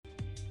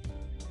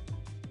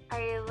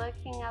Are you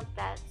looking up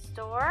that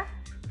store?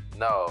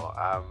 No,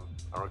 I'm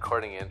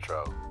recording an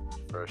intro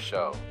for a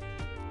show.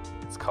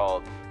 It's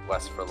called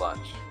West for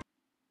Lunch.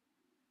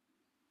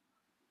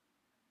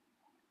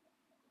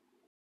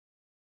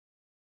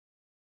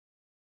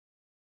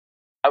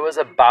 I was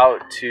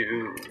about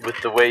to, with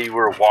the way you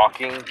were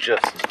walking,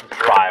 just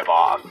drive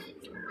off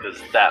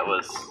because that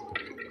was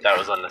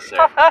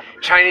unnecessary.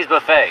 Chinese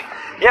buffet.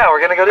 Yeah,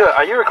 we're gonna go do it.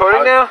 Are you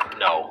recording now?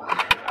 No.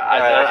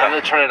 I'm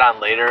gonna turn it on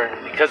later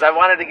because I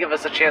wanted to give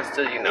us a chance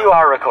to, You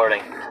are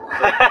recording.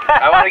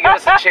 I want to give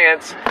us a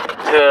chance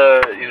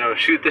to,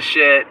 shoot the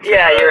shit.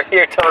 Yeah,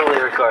 you're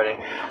totally recording.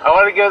 I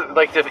want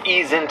to to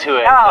ease into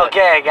it. Oh,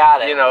 okay,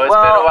 got it. It's been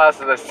a while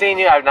since I've seen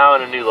you. I'm now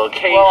in a new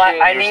location. Well,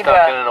 I You're need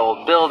stuck to- in an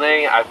old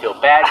building. I feel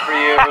bad for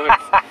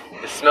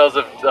you. It smells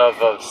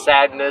of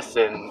sadness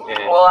and.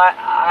 Well,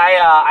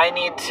 I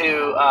need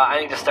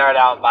to start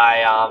out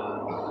by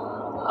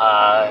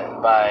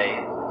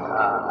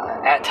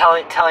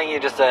telling you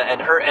just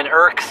an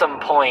irksome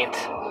point.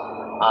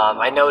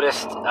 I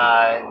noticed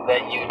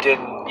that you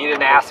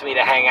didn't ask me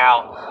to hang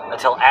out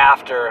until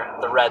after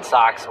the Red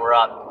Sox were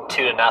up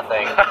 2-0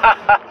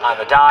 on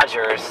the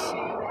Dodgers.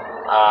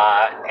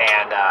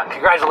 And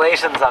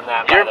congratulations on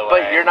that, by the way.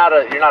 But you're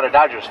not a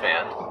Dodgers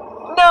fan.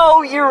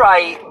 No, you're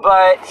right,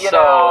 but you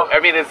know.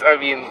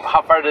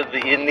 How far did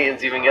the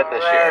Indians even get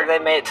this year? They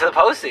made it to the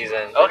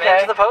postseason. They made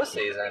it to the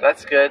postseason.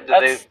 That's good.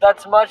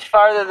 That's much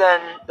farther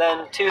than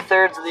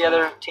 2/3 of the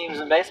other teams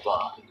in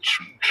baseball.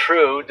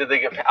 True. Did they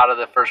get out of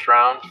the first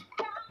round?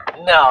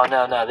 No.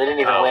 They didn't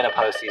even win a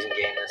postseason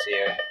game this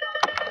year.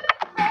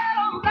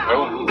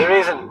 Oh. The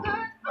reason.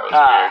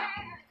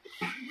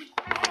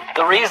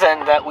 The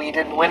reason that we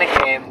didn't win a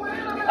game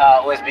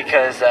was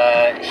because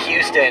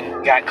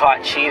Houston got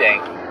caught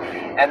cheating,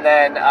 and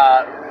then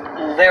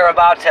they were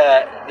about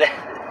to.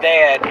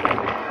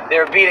 They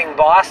were beating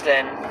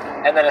Boston,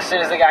 and then as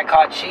soon as they got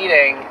caught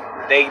cheating,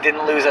 they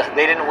didn't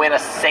win a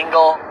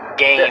single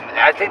game.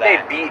 I think they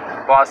beat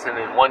Boston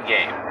in one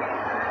game.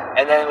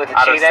 And then with the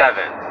out cheating, of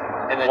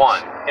 7,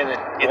 one. In The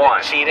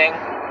cheating,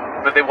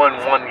 but they won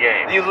one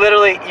game. you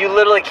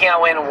literally can't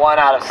win 1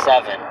 out of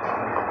 7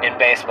 in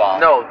baseball.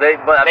 No,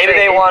 maybe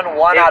they won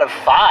 1 out of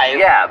 5.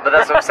 Yeah, but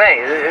that's what I'm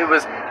saying. It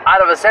was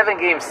out of a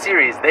 7-game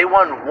series, they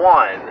won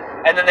 1.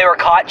 And then they were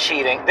caught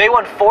cheating. They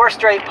won 4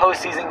 straight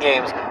postseason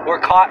games. Were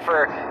caught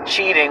for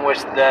cheating,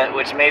 which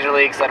Major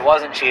League said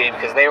wasn't cheating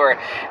because they were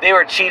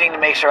cheating to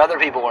make sure other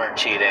people weren't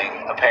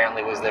cheating.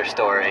 Apparently, was their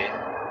story.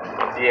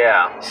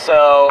 Yeah.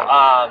 So,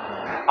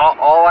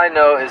 all I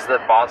know is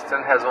that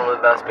Boston has one of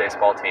the best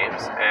baseball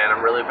teams, and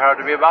I'm really proud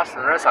to be a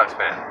Boston Red Sox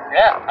fan.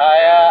 Yeah,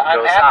 I'm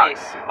Go happy.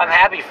 Sox. I'm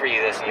happy for you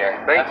this year.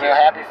 Thank I'm you. real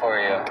happy for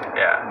you.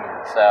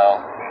 Yeah.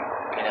 So,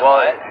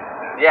 what?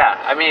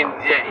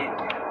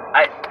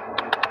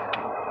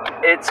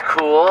 It's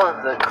cool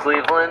that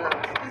Cleveland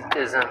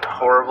isn't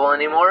horrible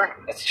anymore.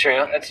 That's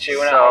true. We're So,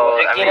 not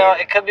horrible.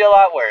 It could be a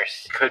lot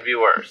worse. Could be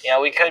worse.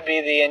 We could be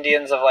the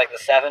Indians of like the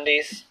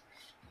 70s.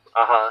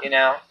 Uh-huh.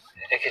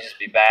 It could just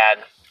be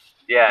bad.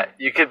 Yeah,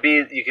 you could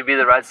be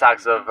the Red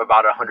Sox of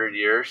about 100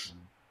 years.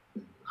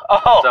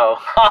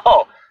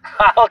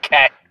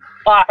 Okay.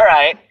 All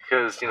right.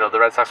 Because, the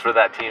Red Sox were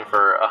that team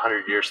for a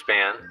 100-year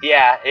span.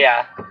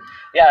 Yeah.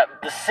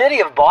 The city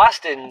of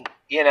Boston,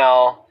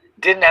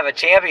 didn't have a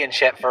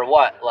championship for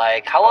what?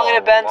 Like, how long had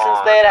it been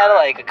since they had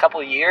like a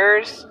couple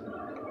years?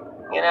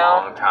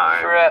 Long time.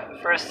 For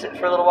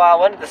a little while.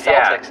 When did the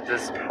Celtics? When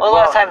was the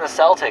last time the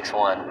Celtics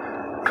won?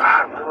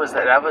 God, when was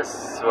that? That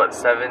was what,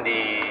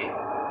 70.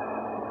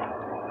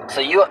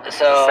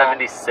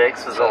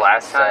 76 was the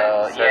last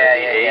time.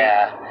 78?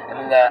 Yeah.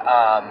 And then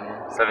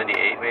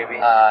 78 maybe.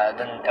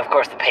 Then of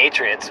course the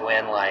Patriots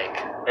win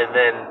like. And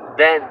then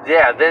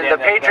the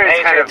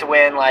Patriots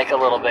win like a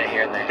little bit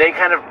here and there. They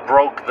kind of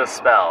broke the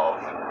spell.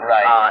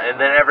 Right. And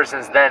then ever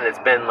since then, it's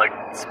been like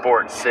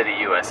Sports City,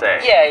 USA.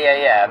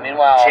 Yeah.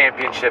 Meanwhile,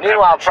 championship.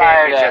 Prior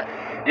championship.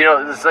 to.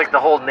 It's like the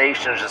whole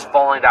nation is just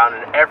falling down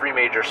in every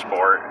major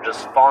sport,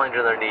 just falling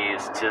to their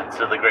knees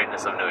to the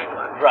greatness of New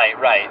England.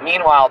 Right.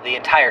 Meanwhile, the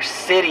entire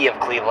city of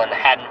Cleveland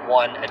hadn't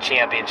won a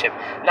championship.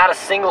 Not a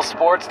single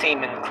sports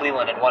team in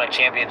Cleveland had won a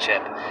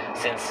championship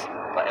since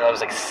it was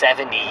like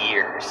 70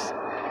 years.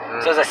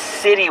 So it was a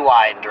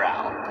citywide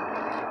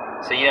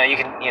drought. So you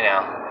can.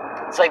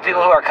 It's like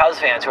people who are Cubs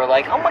fans who are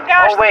like, oh my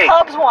gosh, the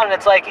Cubs won. And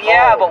it's like,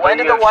 but when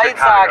did the White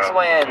Sox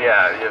win?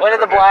 Yeah. When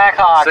did the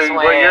Blackhawks win? So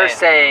what you're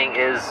saying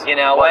is,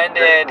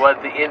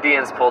 what the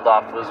Indians pulled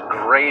off was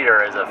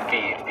greater as a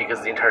feat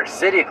because the entire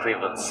city of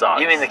Cleveland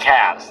sucks. You mean the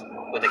Cavs?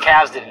 What the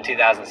Cavs did in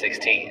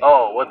 2016.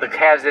 Oh, what the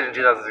Cavs did in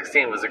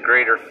 2016 was a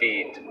greater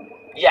feat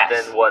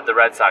than what the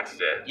Red Sox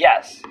did.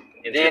 Yes.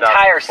 The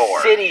entire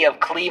 2004. city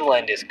of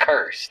Cleveland is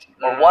cursed,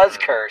 or was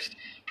cursed,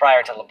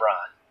 prior to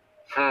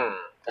LeBron.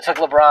 It took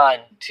LeBron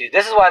to.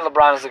 This is why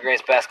LeBron is the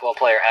greatest basketball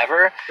player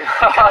ever.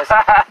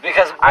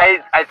 Because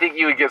I think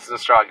you would get some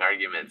strong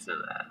arguments in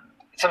that.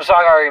 Some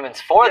strong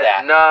arguments for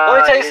that. No,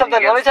 let me tell you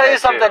something. Let me tell you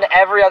something. Too.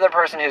 Every other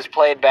person who's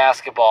played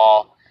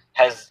basketball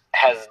has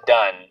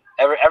done.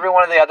 Every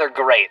one of the other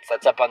greats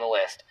that's up on the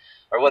list,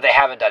 or what they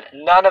haven't done,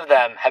 none of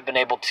them have been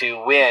able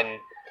to win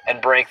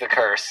and break the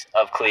curse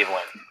of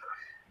Cleveland.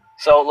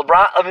 So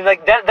LeBron, I mean,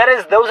 like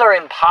those are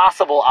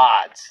impossible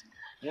odds.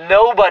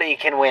 Nobody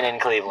can win in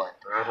Cleveland.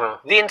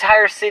 The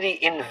entire city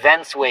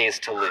invents ways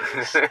to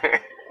lose.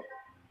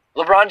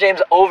 LeBron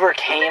James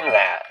overcame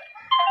that.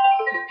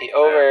 He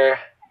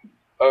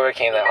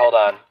overcame that. Hold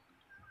on.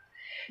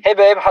 Hey,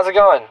 babe, how's it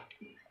going?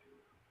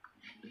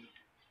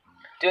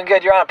 Doing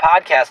good. You're on a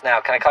podcast now.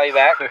 Can I call you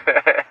back?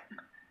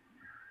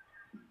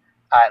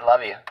 All right,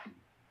 love you.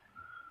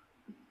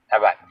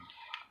 Bye-bye.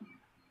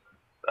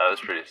 That was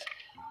pretty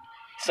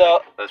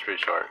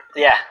short.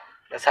 Yeah,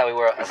 that's how we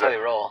roll. That's how we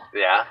roll.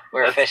 Yeah,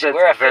 we're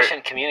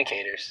efficient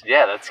communicators.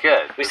 Yeah, that's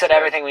good. We said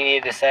everything we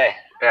needed to say.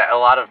 Yeah, a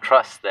lot of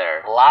trust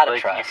there. A lot of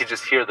trust. You could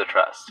just hear the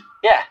trust.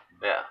 Yeah.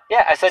 Yeah.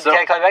 Yeah, I said, can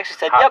I call you back? She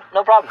said, yep,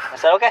 no problem. I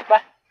said, okay,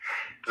 bye.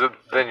 So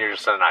then you're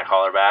just gonna not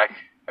call her back?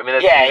 I mean,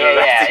 that's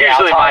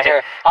usually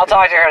I'll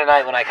talk to her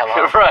tonight when I come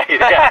home. Right,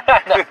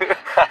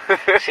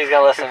 yeah. She's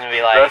gonna listen and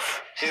be like,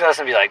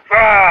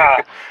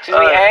 ah! She's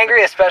gonna be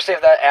angry, especially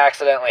if that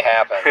accidentally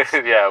happens.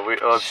 Yeah,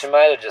 she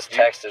might have just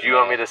texted me. Do you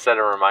want me to set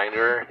a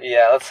reminder?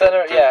 Yeah, let's send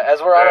her. Yeah,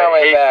 as we're on our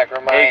way back,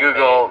 remind me. Hey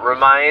Google,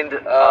 remind.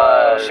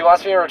 She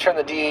wants me to return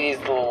the DVDs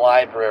to the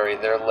library.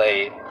 They're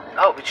late.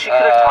 Oh, but she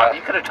could have talked.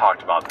 You could have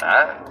talked about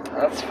that.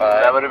 That's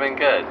fine. That would have been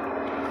good.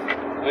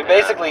 We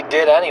basically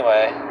did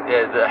anyway.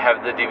 Yeah,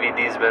 have the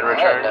DVDs been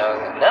returned?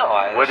 No.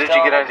 What did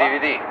you get on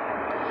DVD?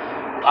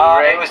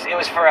 It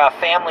was for a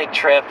family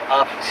trip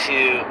up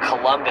to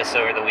Columbus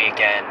over the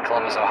weekend,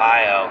 Columbus,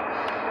 Ohio,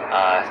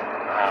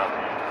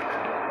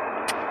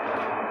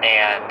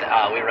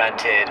 and we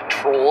rented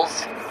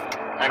Trolls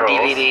on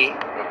DVD,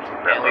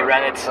 and we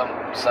rented some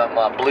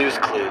Blue's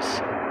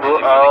Clues. For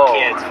the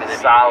kids, for the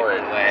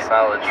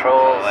solid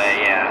Trolls.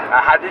 Yeah.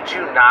 How did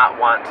you not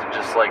want to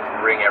just like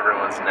wring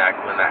everyone's neck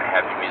when that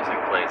heavy music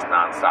plays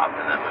nonstop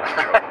in that movie?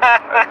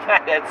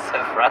 It's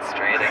so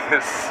frustrating.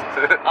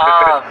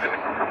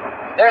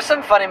 There's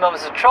some funny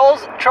moments.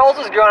 Trolls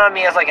was growing on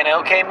me as like an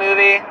okay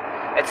movie.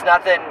 It's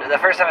nothing. The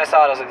first time I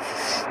saw it, I was like, this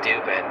is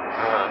stupid.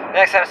 The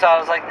next time I saw it, I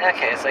was like,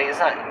 okay,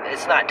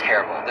 it's not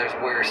terrible. There's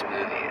worse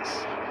movies.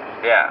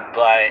 Yeah.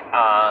 But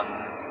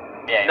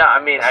yeah. No, I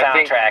mean, the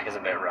soundtrack is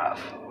a bit rough.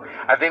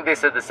 I think they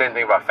said the same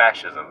thing about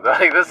fascism. They're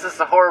like, this is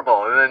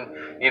horrible. And then,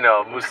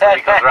 Mussolini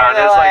comes around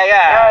and it's like,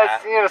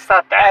 it's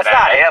not that It's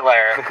not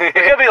Hitler. It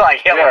could be like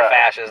Hitler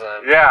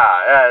fascism.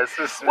 Yeah, it's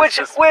just...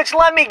 Which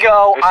let me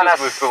go on a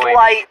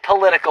slight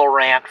political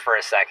rant for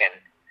a second.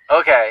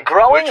 Okay.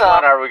 Growing Which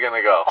up... one are we going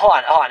to go?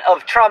 Hold on.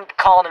 Of Trump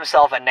calling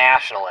himself a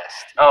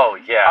nationalist. Oh,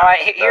 yeah. All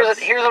right, here's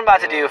what I'm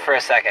about to do for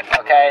a second,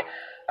 okay?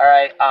 All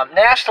right,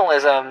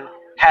 nationalism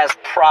has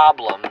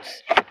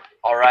problems.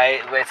 All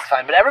right, it's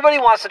fine. But everybody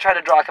wants to try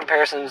to draw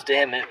comparisons to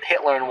him,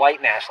 Hitler and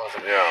white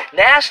nationalism. Yeah.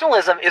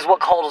 Nationalism is what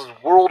calls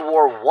World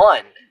War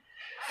I.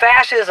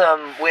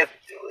 Fascism with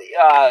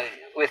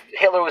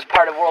Hitler was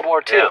part of World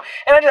War II. Yeah.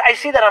 And I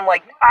see that, I'm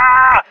like,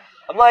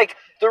 I'm like,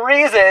 the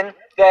reason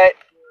that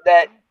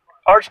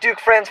Archduke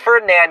Franz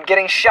Ferdinand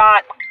getting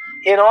shot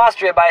in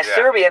Austria by a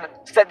Serbian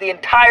set the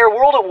entire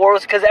world at war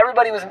was because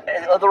everybody was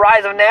the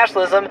rise of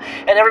nationalism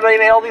and everybody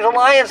made all these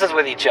alliances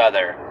with each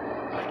other.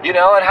 And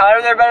how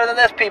they're better than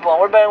this people, and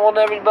we'll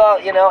never be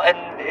about, and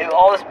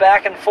all this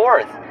back and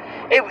forth.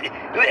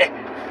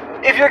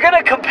 If you're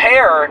gonna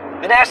compare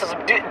the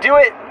nationalism, do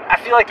it. I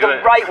feel like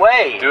the right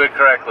way. Do it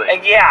correctly.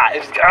 And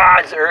it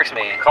just irks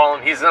me. Call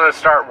him. He's gonna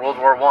start World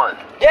War I.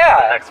 Yeah.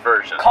 The next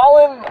version. Call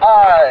him.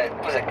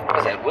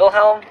 Was it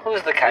Wilhelm?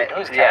 Who's Kaiser?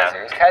 Who's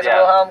Kaiser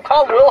Wilhelm?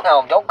 Call him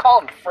Wilhelm. Don't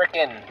call him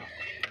frickin'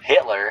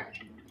 Hitler.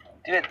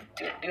 Do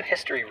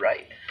history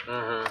right.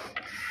 Mm-hmm.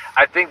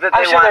 I think that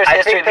I'm sure there's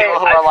history people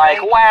who are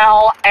like,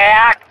 well,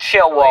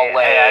 actually.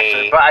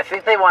 But I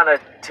think they want to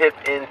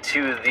tip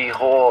into the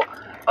whole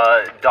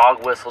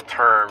dog whistle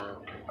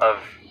term of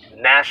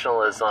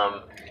nationalist,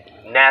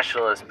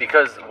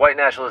 because white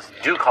nationalists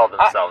do call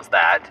themselves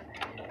that.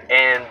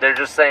 And they're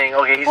just saying,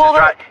 okay, he's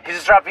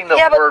just dropping the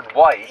word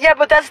white. Yeah,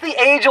 but that's the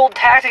age-old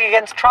tactic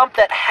against Trump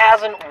that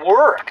hasn't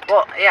worked.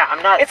 Well, yeah,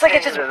 I'm not. It's like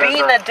it's just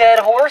beating a dead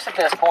horse at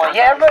this point.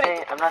 I'm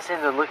not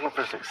saying they're looking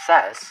for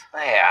success.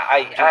 Yeah,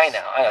 I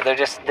know. They're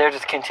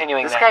just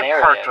continuing that narrative.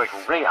 This guy parked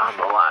like right on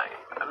the line.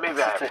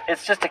 Maybe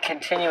it's just a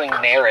continuing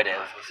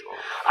narrative.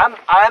 I'm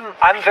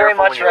very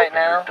much right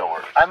now.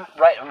 I'm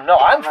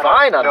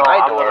fine on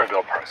my door. I'm gonna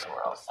go park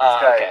somewhere else.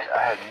 Okay. I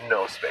had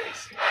no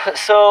space.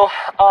 So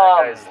that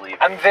guy's leaving.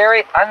 I'm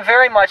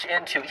very much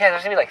into. Yeah,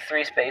 there's gonna be like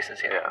 3 spaces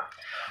here.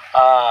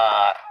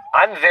 Yeah.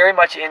 I'm very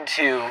much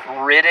into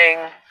ridding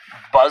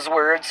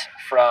buzzwords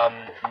from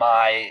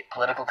my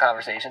political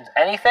conversations.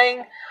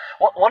 Anything.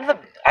 One of the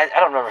I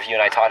don't remember if you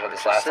and I talked about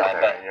this last time,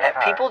 but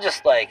people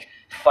just like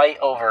fight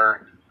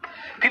over.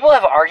 People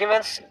have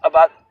arguments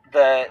about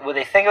when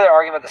they think of their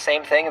argument the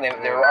same thing, and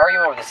they're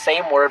arguing over the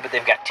same word, but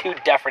they've got 2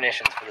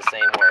 definitions for the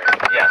same word.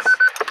 Yes,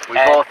 we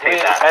both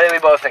think that. I think we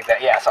both think that.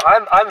 Yeah, so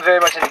I'm very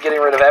much into getting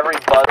rid of every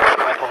buzzword in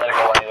my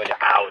political language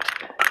out,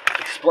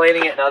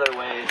 explaining it in other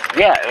ways.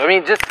 Yeah, I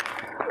mean, just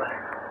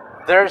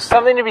there's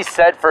something to be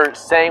said for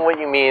saying what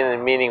you mean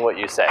and meaning what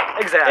you say.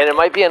 Exactly. And it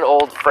might be an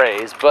old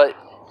phrase, but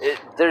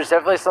there's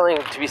definitely something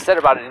to be said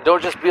about it. And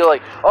don't just be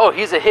like, oh,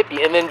 he's a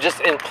hippie, and then just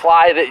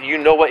imply that you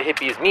know what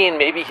hippies mean.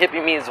 Maybe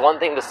hippie means one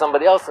thing to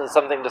somebody else and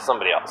something to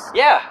somebody else.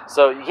 Yeah.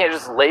 So you can't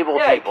just label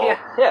people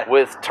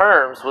with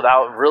terms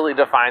without really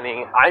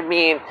defining. I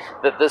mean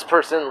that this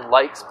person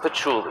likes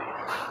patchouli.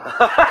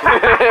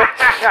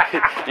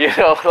 You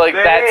know, like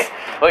that's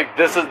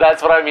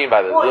what I mean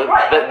by this. Well,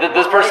 right.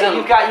 This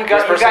person,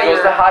 this person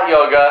goes to hot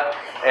yoga.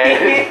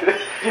 And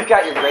you've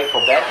got your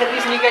Grateful Dead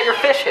hippies and you got your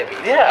fish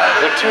hippies. Yeah,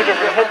 they're two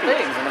different hippies.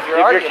 things. And if you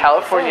have your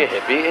California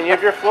hippie and you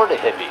have your Florida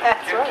hippie.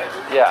 That's right.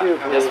 Yeah,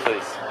 yes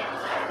please.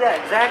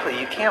 Yeah, exactly.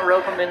 You can't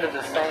rope them into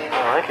the same.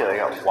 I like it. They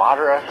got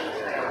water out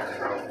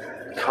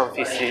here.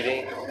 Comfy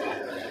seating.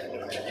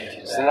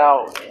 So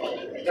now...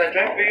 Can I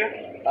drink for you?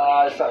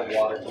 It's not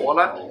water.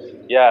 Water?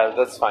 Yeah,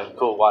 that's fine.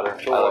 Cool water. I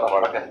like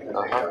water. Okay.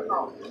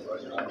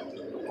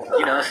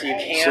 You know, so you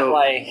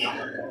can't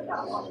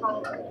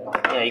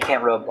you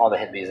can't rope all the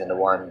hippies into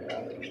one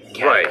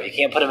category. Right. You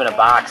can't put them in a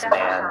box,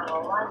 man.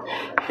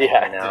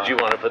 Yeah. You know. Did you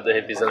want to put the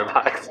hippies in a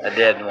box? I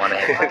did want to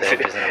put the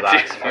hippies in a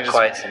box for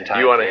quite some time.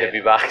 You want a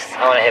hippie box?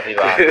 I want a hippie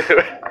box.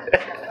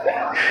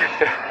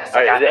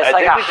 It's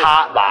like a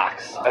hot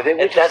box. I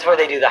think that's where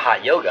they do the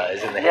hot yoga,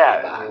 is in the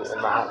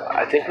hippie box.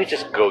 I think we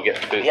just go get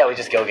food. Yeah, we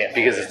just go get food.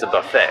 Because it's a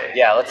buffet.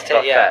 Yeah, let's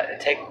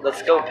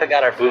let's go pick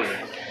out our food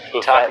and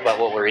talk about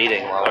what we're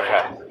eating while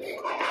we're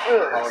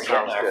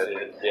Sounds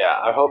good. Yeah,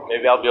 I hope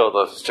maybe I'll be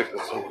able to stick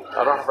this in.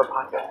 I don't have a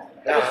pocket.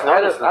 I don't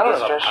know. This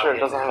dress shirt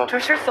doesn't have a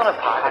dress shirts don't have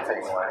pockets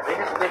anymore. They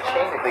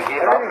changed it. They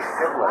gave up.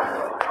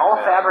 All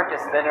fabric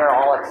is thinner,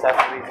 all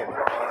accessories are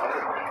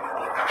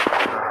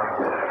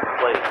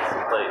plates.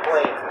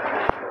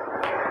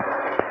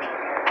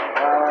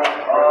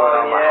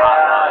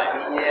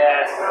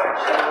 Yes.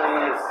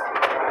 Chili's.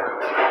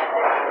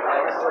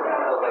 This is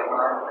like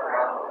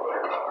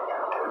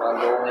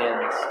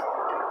Mongolians.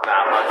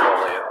 Not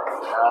Mongolian.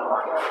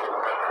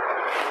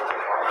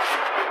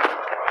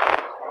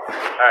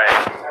 Alright.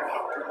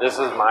 This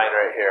is mine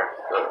right here.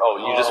 Oh,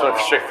 you just went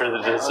straight for the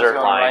dessert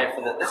line. Right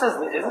for this is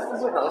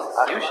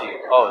sushi.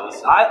 Oh, this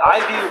is...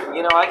 I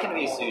view, I can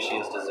view sushi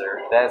as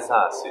dessert. That's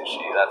not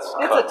sushi. That's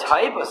It's cooked. a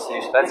type of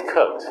sushi. That's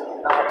cooked.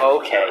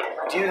 Okay.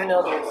 Do you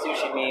know what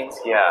sushi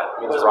means? Yeah,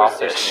 it means raw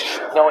fish.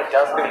 No, it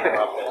doesn't mean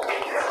raw fish.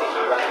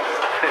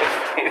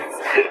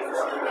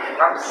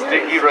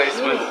 Sticky rice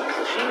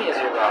Sashimi is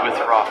your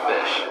raw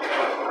fish.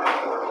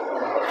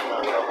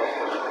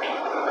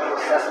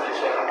 Sesame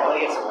chicken. I want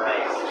to get some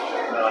rice.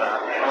 No.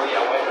 Oh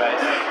yeah, white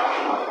rice.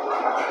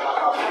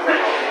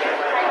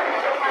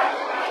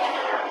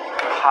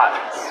 Hot.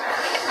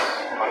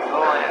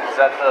 Mongolian. Is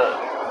that the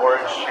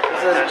orange chicken?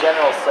 This is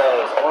General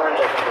Tso's.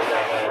 Orange, I think, is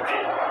that way.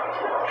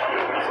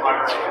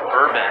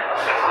 Bourbon.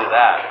 Let's do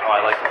that. Oh, I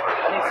like the bourbon.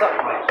 I need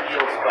something like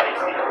real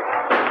spicy.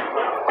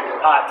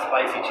 Hot,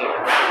 spicy chicken.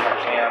 This is my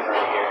jam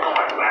right here.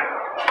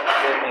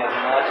 Give me as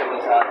much of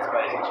this hot,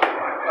 spicy chicken.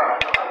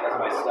 That's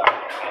my stuff.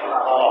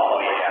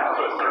 Oh, yeah.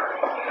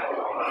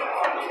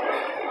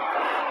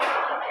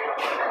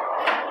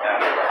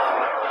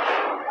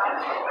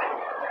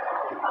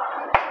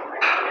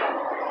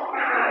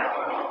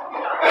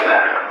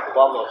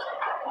 Love those.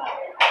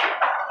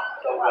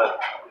 So good.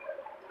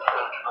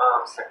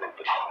 I'm sick of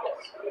this.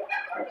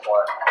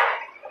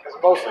 It's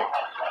mostly.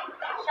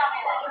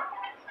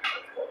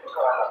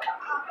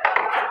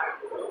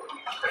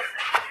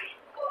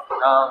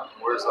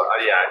 Where's the...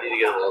 yeah, I need to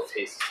get a little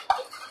taste.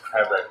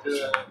 Have that.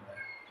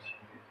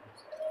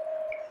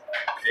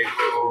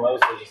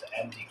 Mostly just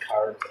empty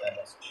cards at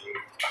MSG.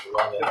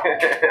 Love it.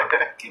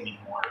 Give me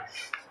more.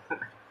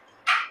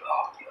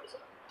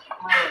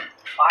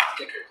 Box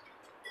stickers.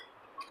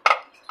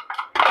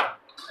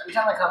 Every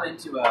time I come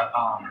into a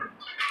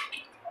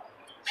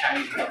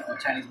Chinese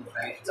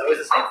buffet, it's always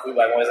the same food,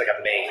 but I'm always like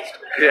amazed.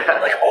 Yeah.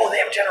 I'm like, oh, they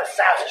have General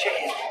Tso's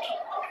chicken.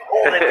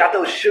 Oh, they've got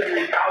those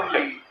sugary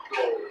powdery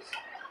rolls.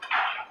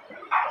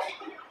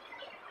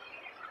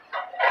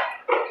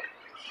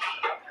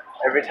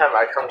 Every time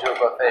I come to a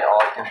buffet,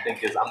 all I can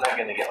think is I'm not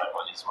going to get my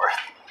money's worth.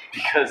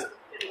 Because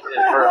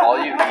for all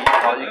you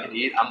can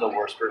eat, I'm the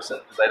worst person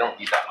because I don't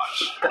eat that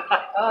much.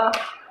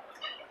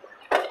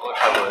 Look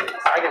how good it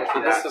is. I can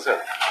see this is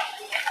good.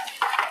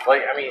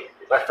 Like, I mean,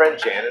 my friend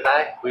Jan and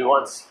I, we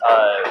once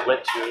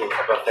went to a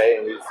buffet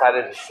and we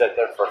decided to sit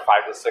there for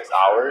 5 to 6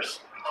 hours.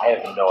 I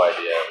have no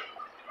idea.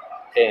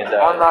 And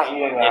I'm not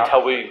eating that.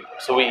 until we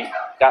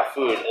got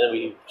food and then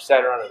we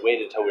sat around and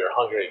waited until we were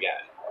hungry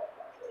again.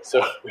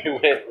 So we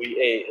went, we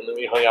ate, and then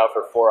we hung out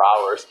for 4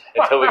 hours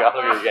until we got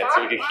hungry again,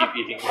 so we could keep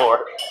eating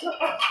more.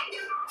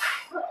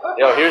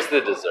 Yo, here's the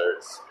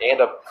desserts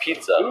and a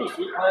pizza. Ooh,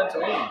 sweet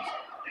plantains.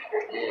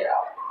 Yeah.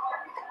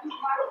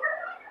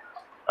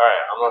 All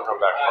right, I'm gonna come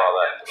back for all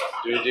that.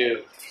 Do we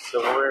do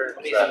silverware?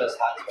 I need some of this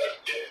hot spice.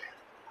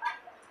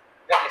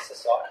 Got me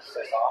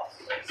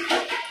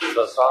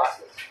The sauce?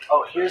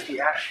 Oh, here's the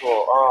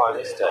actual. Oh, I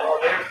missed it. Oh,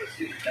 there's the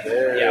sushi.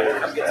 There Yeah, we'll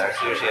come get some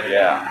sushi.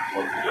 Yeah.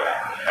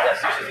 Yeah,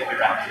 sushi's gonna be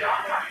wrapped.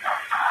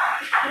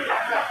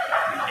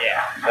 Yeah.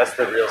 Yeah. That's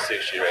the real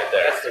sushi right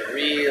there. That's the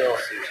real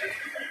sushi.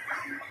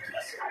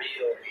 That's the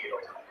real deal.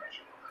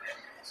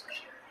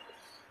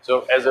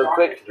 So, as a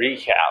quick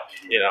recap,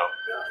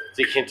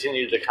 to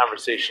continue the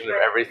conversation of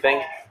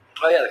everything.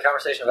 Oh yeah, the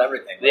conversation of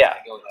everything. Yeah.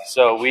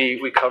 So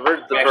we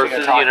covered the birth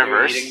of the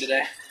universe,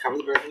 today. Cover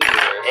the birth of the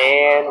universe.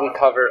 and we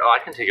covered. Oh, I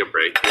can take a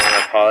break. You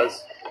want to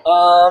pause?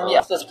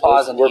 Yes, let's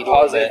pause and We're eat a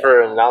little pausing bit.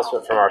 for an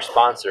announcement from our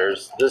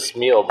sponsors. This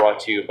meal brought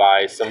to you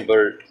by some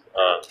birds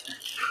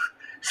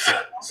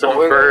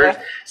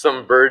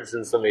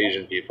and some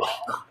Asian people.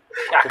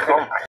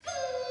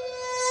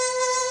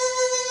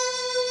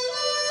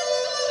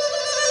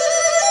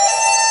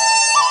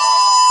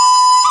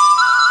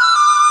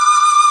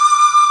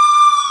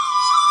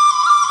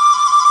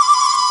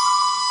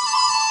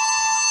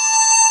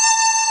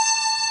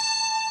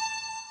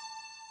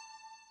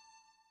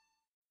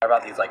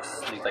 About these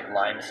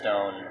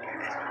limestone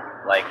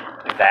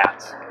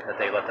vats that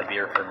they let the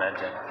beer ferment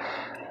in,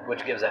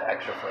 which gives that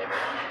extra flavor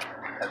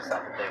and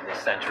stuff. They're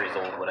centuries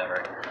old,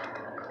 whatever.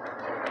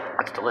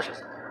 It's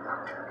delicious.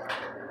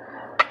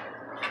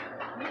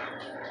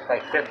 It's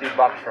like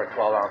 $50 for a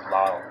 12-ounce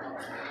bottle.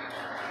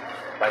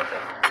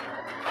 Expensive.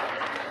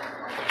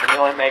 And they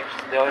only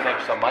make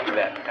so much of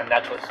it, and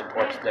that's what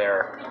supports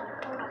their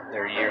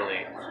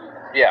yearly.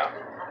 Yeah.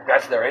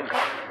 That's their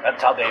income.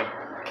 That's how they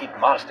keep the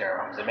monastery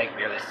around. They make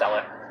beer, they sell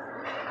it.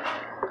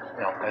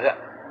 That's it.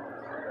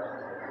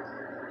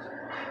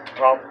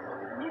 Well,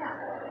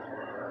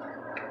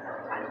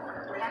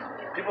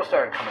 people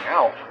started coming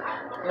out.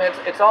 I mean,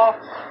 it's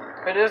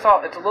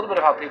a little bit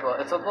of how people,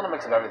 it's a little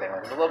mix of everything.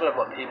 It's a little bit of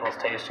what people's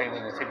taste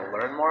changing as people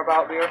learn more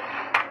about beer.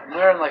 And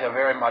they're in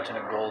very much in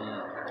a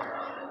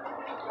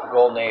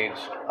golden age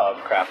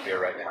of craft beer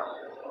right now.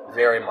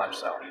 Very much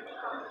so.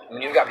 I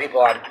mean, you've got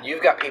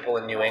people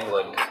in New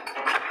England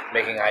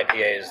making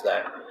IPAs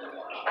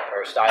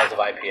or styles of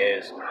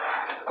IPAs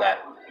that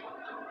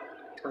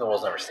the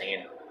world's never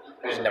seen.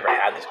 We've just never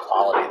had this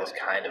quality, this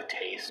kind of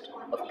taste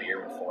of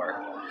beer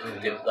before.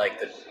 Mm-hmm.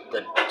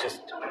 The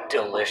just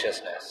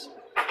deliciousness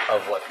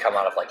of what come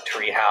out of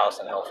Treehouse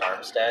and Hill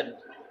Farmstead.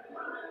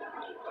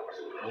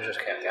 You just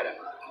can't get it.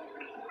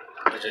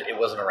 It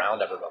wasn't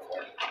around ever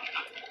before.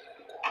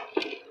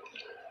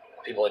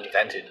 People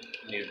invented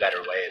new,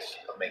 better ways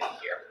of making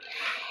beer,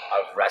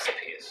 of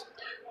recipes.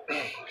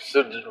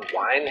 So did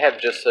wine have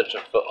just such a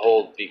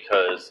foothold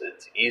because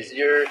it's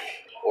easier,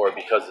 or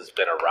because it's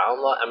been around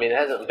long? I mean, it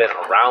hasn't been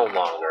around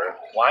longer.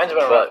 Wine's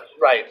been around,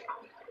 right?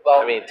 Well,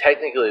 I mean,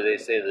 technically, they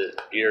say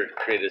that beer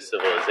created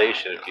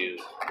civilization. If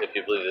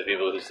you believe the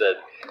people who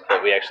said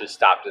that we actually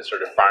stopped and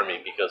started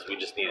farming because we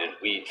just needed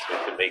wheat so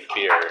we could make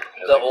beer.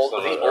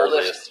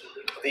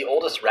 The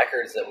oldest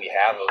records that we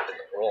have in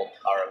the world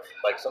are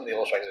some of the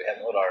oldest records we have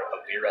in the world are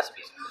of beer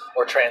recipes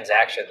or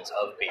transactions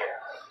of beer,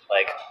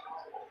 like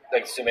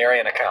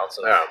Sumerian accounts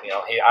of,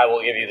 hey, I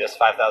will give you this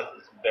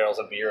 5,000 barrels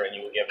of beer and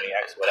you will give me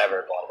X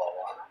whatever, blah, blah,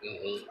 blah.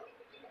 Mm-hmm.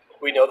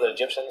 We know the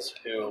Egyptians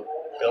who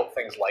built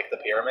things like the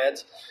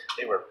pyramids,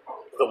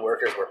 the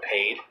workers were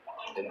paid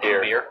in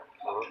beer.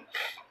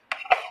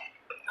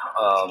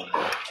 Mm-hmm.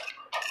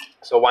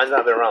 So wine's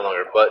not been around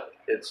longer, but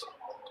is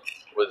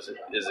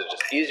it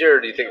just easier,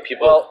 or do you think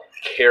people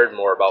cared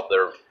more about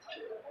their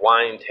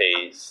wine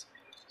taste,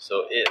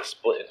 so it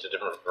split into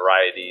different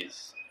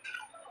varieties?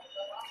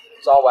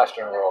 It's all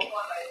Western world.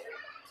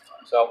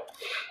 So,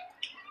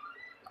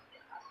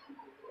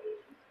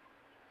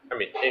 I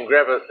mean, in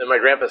my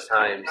grandpa's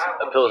times,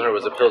 a Pilsner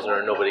was a Pilsner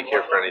and nobody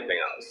cared for anything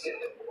else.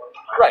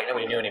 Right,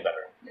 nobody knew any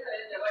better.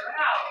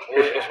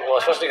 Well,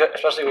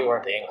 especially we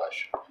weren't the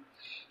English.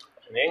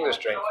 And the English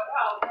drink,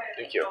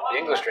 thank you. The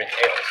English drink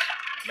ales.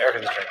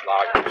 Americans drink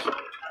lagers.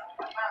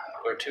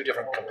 They're two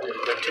different.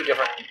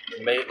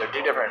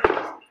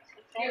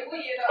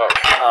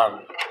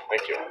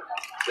 Thank you.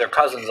 They're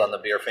cousins on the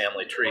beer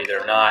family tree.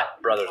 They're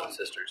not brothers and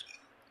sisters.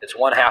 It's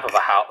one half of a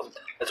house.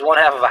 It's one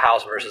half of a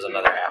house versus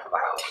another half of a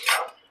house.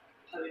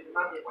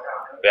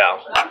 Yeah.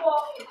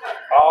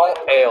 All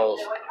ales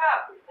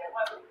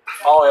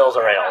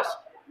are ales.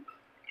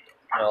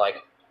 A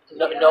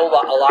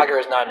lager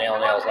is not an ale,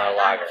 an ale is not a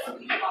lager.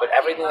 But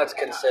everything that's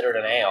considered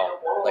an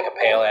ale, like a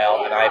pale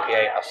ale, an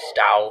IPA, a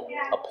stout,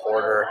 a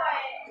porter,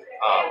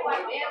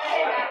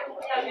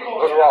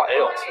 those are all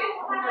ales.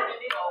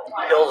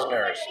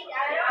 Pilsners,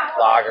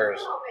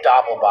 lagers,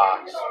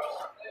 Doppelbocks.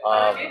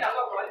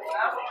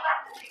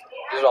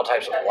 These are all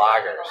types of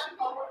lagers.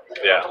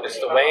 Yeah. It's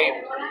the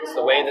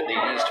way that the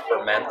yeast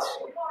ferments.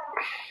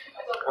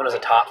 One is a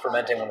top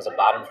fermenting, one is a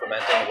bottom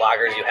fermenting.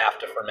 Lagers you have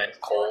to ferment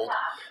cold,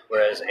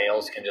 whereas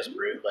ales can just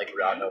brew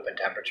on open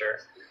temperature.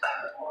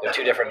 They're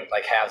two different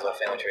halves of a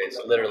family tree.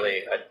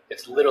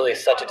 It's literally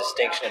such a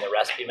distinction in the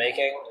recipe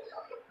making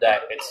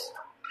that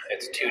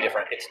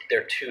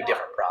they're two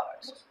different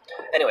products.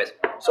 Anyways,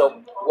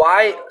 so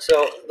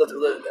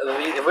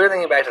if we're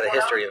thinking back to the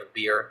history of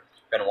beer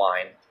and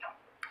wine,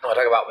 I want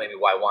to talk about maybe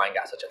why wine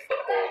got such a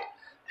foothold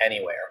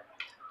anywhere.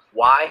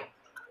 Why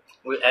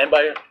would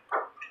anybody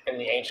in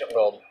the ancient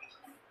world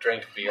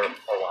drink beer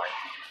or wine?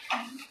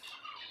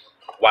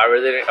 Why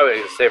were they? Oh,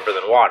 it's safer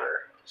than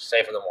water.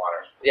 safer than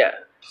water. Yeah.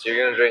 So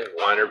you're gonna drink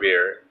wine or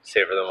beer,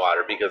 safer than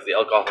water, because the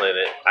alcohol in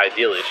it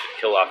ideally should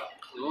kill off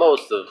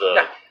most of the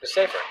Yeah, it's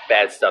safer.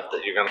 bad stuff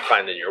that you're gonna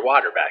find in your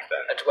water back then.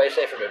 It's way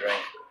safer to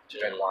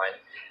drink wine.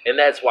 And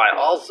that's why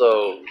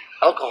also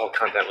alcohol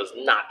content was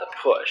not the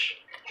push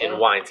in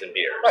wines and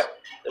beers. Right.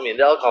 I mean,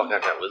 the alcohol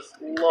content was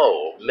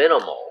low,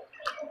 minimal,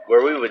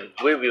 where we wouldn't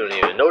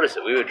even notice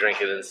it. We would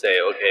drink it and say,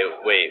 okay,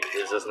 wait,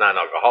 is this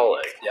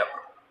non-alcoholic? Yep.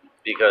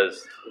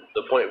 Because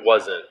the point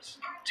wasn't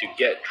to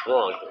get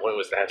drunk. The point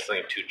was to have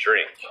something to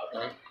drink.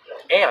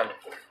 And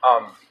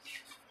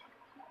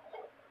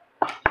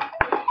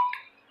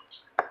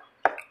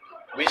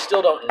we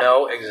still don't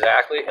know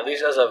exactly, at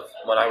least as of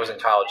when I was in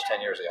college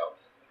 10 years ago,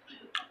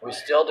 we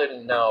still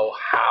didn't know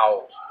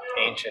how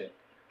ancient,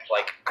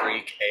 like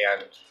Greek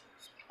and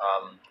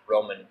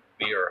Roman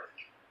beer,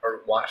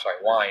 or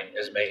wine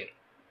is made.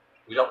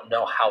 We don't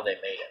know how they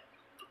made it.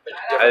 It's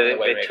different I than think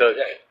the way they made took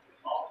today.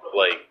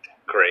 like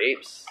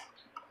grapes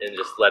and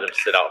just let them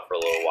sit out for a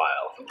little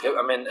while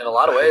I mean, in a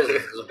lot of ways,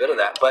 there's a bit of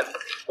that. But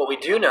what we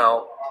do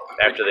know,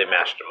 after they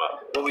mashed them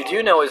up. what we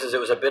do know is it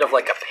was a bit of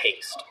like a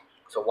paste.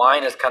 So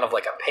wine is kind of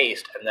like a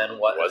paste, and then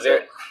what? Was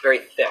very, it? very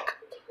thick.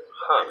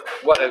 Huh.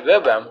 What it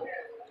did then?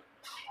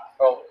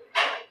 Oh,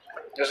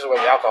 this is where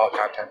the alcohol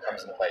content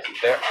comes into place.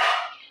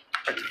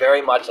 It's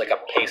very much like a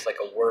paste, like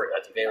a wort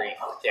that's very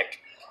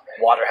thick.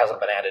 Water hasn't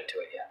been added to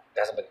it yet. It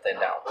hasn't been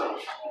thinned out.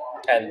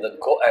 And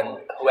and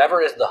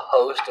whoever is the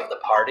host of the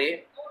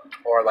party,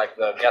 or like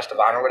the guest of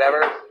honor, or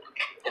whatever,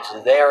 it's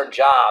their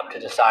job to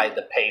decide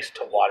the paste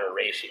to water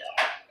ratio,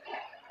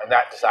 and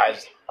that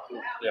decides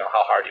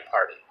how hard you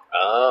party.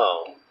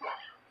 Oh.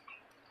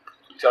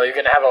 So you're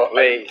gonna have a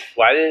Wait,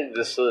 why did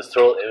this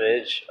total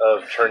image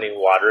of turning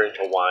water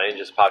into wine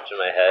just popped in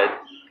my head?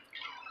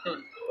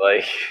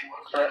 Like,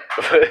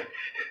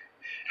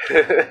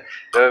 and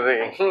I'm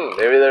thinking,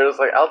 maybe they're just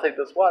like, I'll take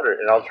this water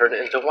and I'll turn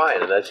it into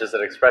wine, and that's just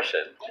an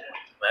expression.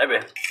 maybe.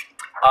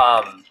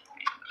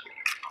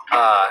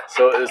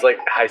 So it was like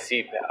high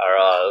C,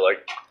 or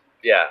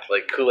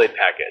like Kool-Aid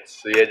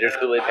packets. So you had your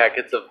Kool-Aid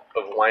packets of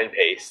wine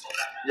paste.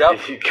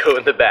 Yep. You'd go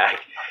in the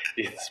back,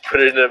 you'd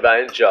put it in a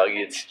wine jug,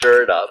 you'd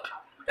stir it up.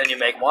 And you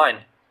make wine.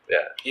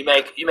 Yeah. You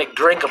make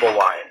drinkable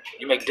wine.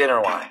 You make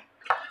dinner wine.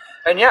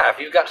 And yeah, if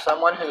you've got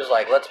someone who's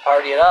like, let's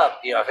party it up,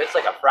 if it's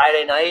like a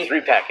Friday night,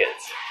 3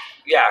 packets.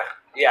 yeah,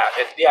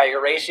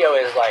 your ratio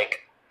is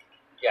like,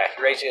 your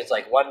ratio is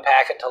like 1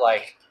 packet to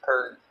like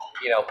per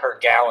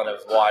gallon of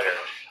water.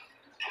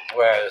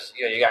 Whereas,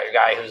 you got your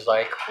guy who's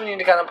like, we need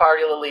to kind of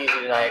party a little easy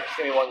tonight. It's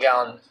gonna be 1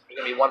 gallon. It's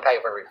gonna be 1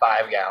 packet for every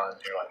 5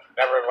 gallons. You're like,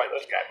 never invite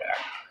this guy back.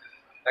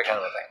 That kind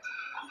of a thing.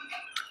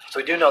 So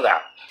we do know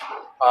that.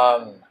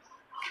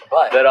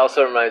 But That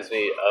also reminds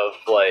me of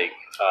like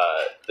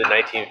the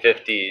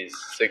 1950s,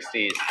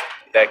 60s,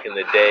 back in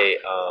the day,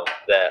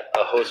 that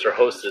a host or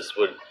hostess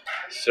would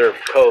serve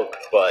Coke,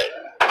 but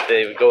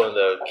they would go in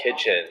the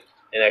kitchen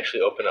and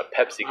actually open up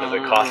Pepsi because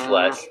it costs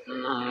less,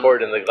 pour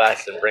it in the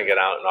glass and bring it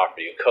out and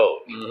offer you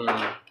Coke.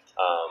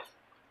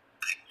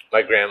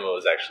 My grandma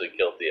was actually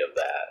guilty of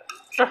that,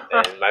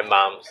 and my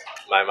mom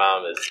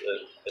is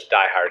a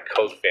diehard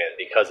Coke fan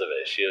because of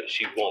it.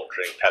 She won't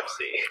drink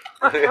Pepsi.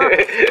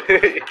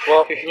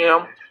 well,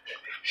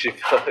 she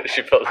felt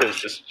it was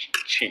just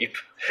cheap.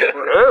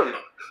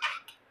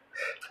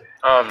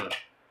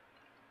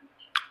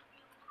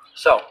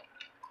 So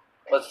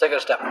let's take it a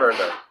step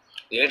further.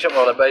 The ancient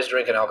world, everybody's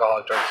drinking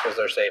alcoholic drinks because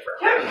they're safer.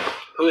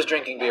 Who's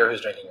drinking beer?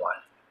 Who's drinking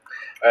wine?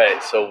 All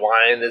right, so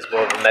wine is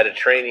more of a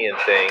Mediterranean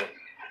thing,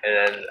 and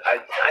then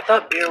I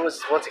thought beer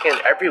was once again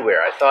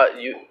everywhere. I thought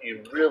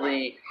you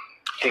really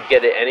could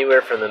get it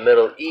anywhere from the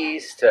Middle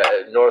East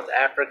to North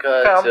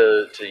Africa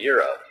to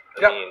Europe.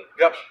 I mean,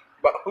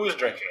 But who's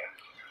drinking it?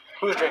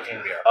 Who's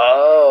drinking beer?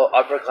 oh,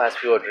 upper class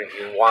people are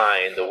drinking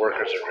wine. The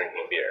workers are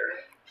drinking beer.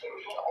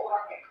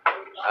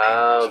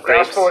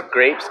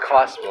 Grapes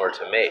cost more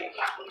to make.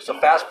 So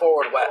fast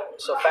forward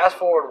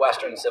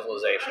Western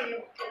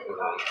civilization.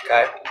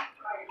 Okay,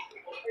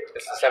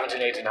 it's the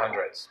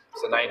 1800s.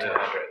 It's the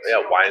 1900s.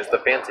 Yeah, wine is the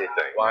fancy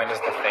thing. Wine is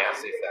the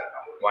fancy thing.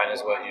 Wine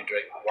is what you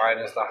drink. Wine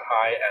is the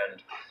high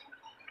end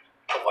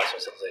of Western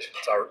civilization.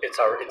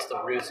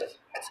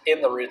 It's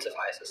in the roots of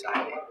high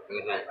society.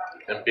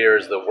 And beer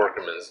is the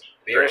workman's.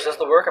 Beer is just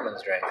the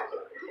workman's drink.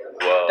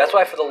 Whoa. That's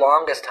why for the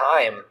longest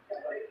time,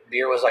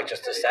 beer was like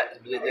just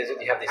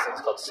you have these things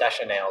called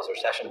session ales or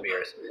session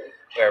beers,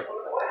 where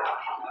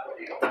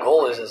the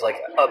goal is like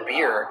a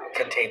beer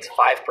contains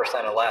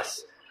 5% or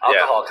less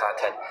alcohol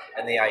content,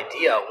 and the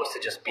idea was to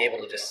just be able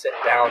to just sit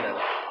down and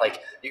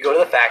like you go to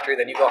the factory,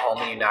 then you go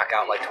home and you knock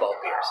out like 12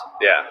 beers.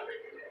 Yeah.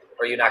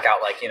 Or you knock out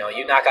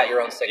you knock out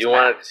your own 6 You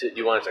want it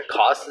to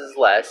cost as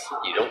less.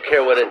 You don't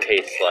care what it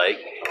tastes like,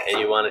 and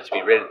you want it to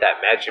be rated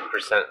that magic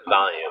percent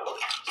volume.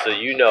 So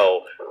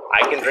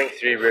I can drink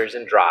 3 beers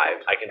and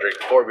drive. I can drink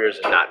 4 beers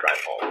and not drive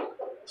home.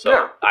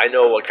 So I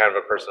know what kind of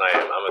a person I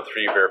am. I'm a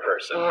 3-beer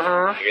person.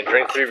 I can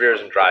drink 3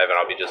 beers and drive, and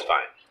I'll be just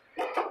fine.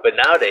 But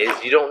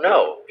nowadays, you don't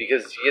know,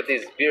 because you get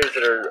these beers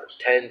that are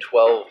 10,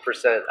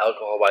 12%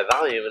 alcohol by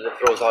volume, and it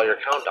throws all your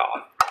count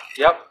off.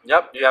 Yep.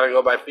 You got to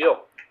go by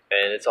feel.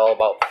 And it's all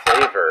about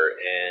flavor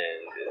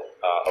and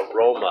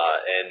aroma.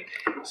 And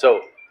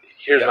so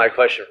here's my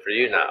question for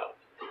you now.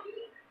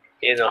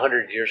 In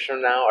 100 years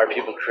from now, are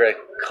people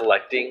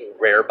collecting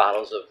rare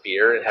bottles of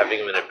beer and having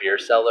them in a beer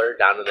cellar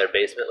down in their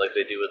basement like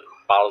they do with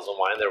bottles of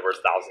wine that are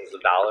worth thousands of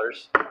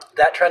dollars?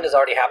 That trend is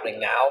already happening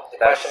now.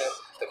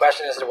 The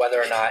question is to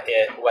whether or not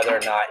it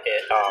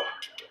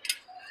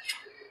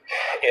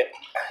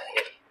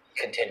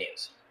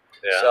continues.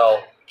 Yeah.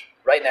 So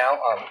right now,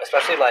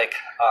 especially like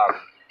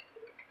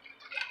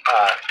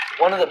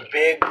one of the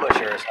big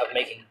pushers of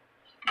making.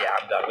 Yeah,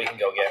 I'm done. We can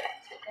go get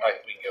more.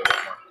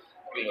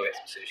 We can go get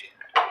some sushi.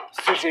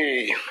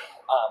 Sushi.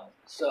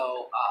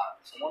 So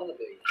one of the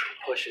big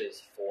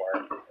pushes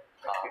for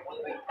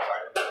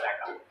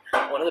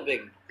one of the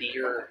big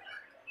beer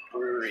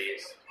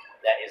breweries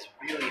that is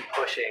really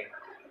pushing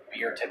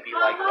beer to be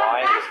like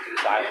wine is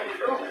Goose Island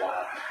for a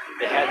while.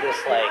 They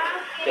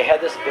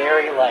had this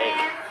very like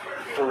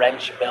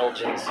French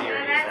Belgian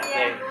series.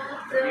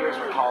 The beers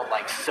were called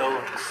like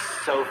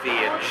Sophie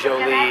and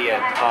Jolie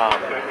and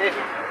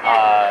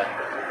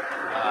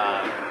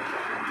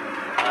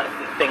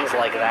things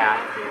like that.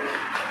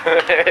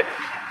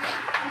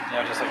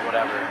 Just like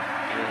whatever.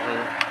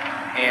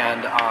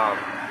 And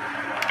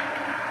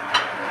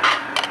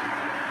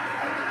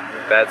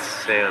that's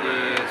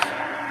salmon.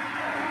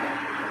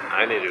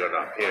 I need to go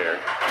down here.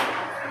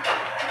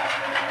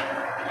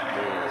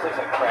 This looks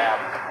like crab,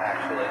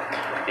 actually.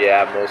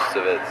 Yeah, most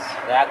of it's.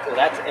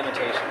 That's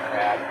imitation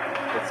crab.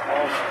 It's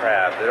all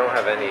crab. They don't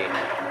have any.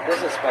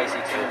 This is spicy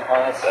too.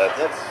 Oh, that's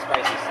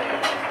spicy salmon.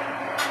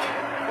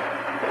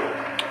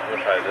 I'm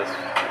gonna try this.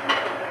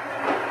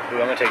 Ooh,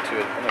 I'm gonna take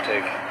two.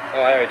 Oh,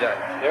 I already done.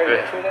 You already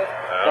did two of those?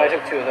 No, I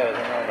took two of those.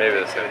 Maybe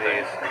the same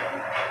thing.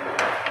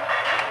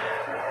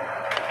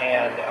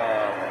 And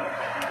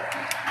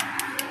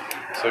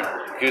so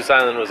Goose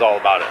Island was all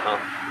about it, huh?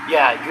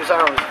 yeah, Goose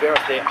Island was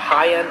very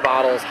high-end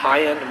bottles,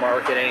 high-end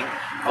marketing.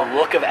 The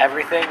look of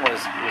everything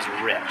was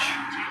rich.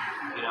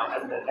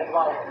 And the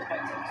bottle was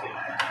expensive too.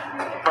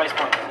 The price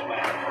point was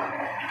bad.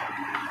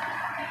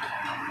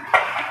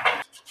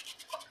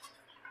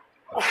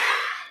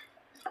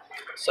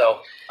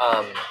 So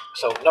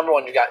number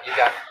one, you got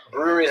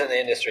breweries in the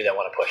industry that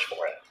want to push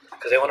for it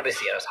because they want to be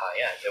seen as high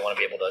end. They want to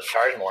be able to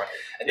charge more.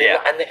 And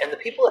the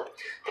people.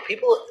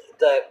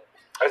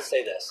 I would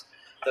say this: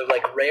 the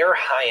like rare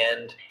high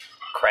end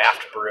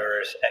craft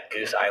brewers at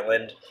Goose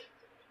Island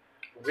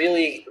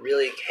really,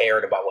 really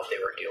cared about what they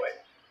were doing,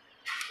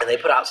 and they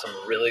put out some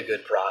really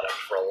good product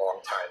for a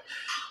long time.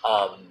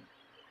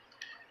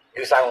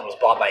 Goose Island was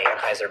bought by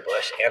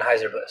Anheuser-Busch.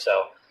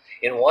 So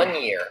in 1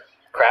 year,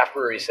 craft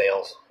brewery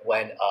sales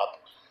went up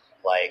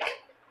like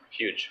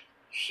huge.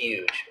 I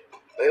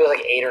think it was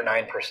like 8 or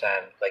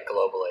 9% like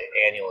globally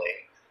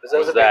annually.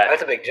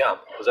 That's a big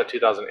jump. Was that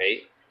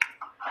 2008?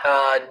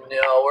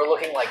 No, we're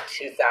looking like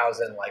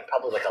 2000, like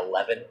probably like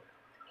 11,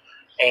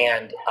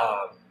 and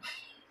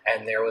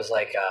there was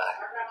like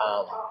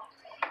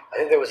I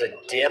think there was a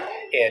dip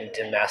in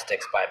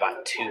domestics by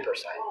about 2%,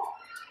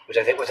 which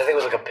I think was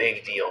like a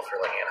big deal for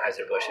like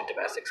Anheuser-Busch and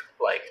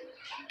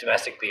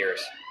domestic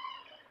beers.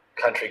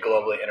 Country,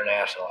 globally,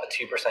 international, a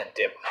 2%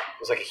 dip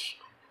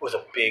was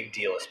a big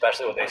deal,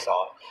 especially what they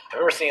saw. I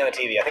remember seeing on the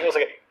TV. I think it was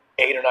like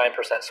an 8 or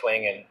 9%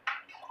 swing in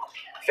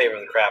favor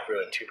of the craft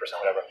brew and 2%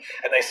 whatever.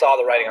 And they saw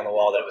the writing on the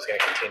wall that it was going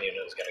to continue and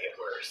it was going to get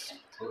worse.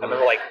 I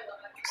remember like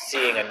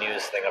seeing a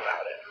news thing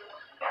about it.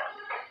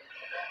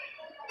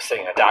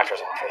 Sitting in a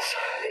doctor's office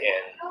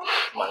in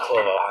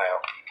Monclova,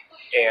 Ohio,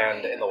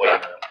 and in the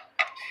waiting room.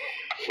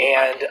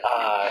 And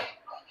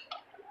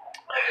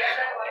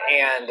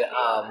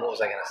what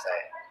was I going to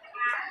say?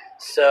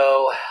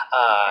 So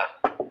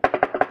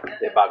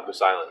they bought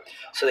Goose Island.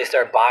 So they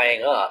start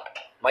buying up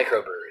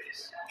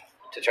microbreweries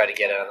to try to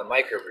get it on the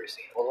microbrew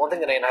scene. Well, one thing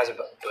that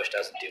Anheuser-Busch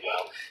doesn't do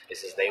well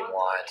is they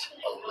want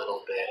a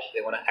little bit.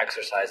 They want to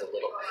exercise a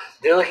little.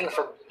 They're looking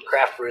for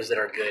craft brews that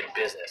are good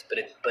business,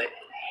 but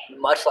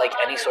much like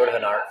any sort of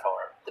an art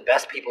form, the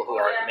best people who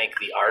make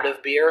the art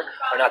of beer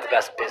are not the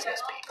best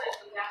business people.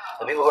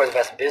 The people who are the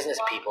best business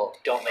people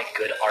don't make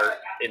good art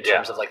in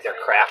terms of like their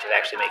craft and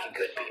actually making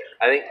good beer.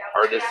 I think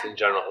artists in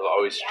general have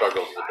always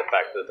struggled with the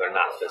fact that they're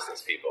not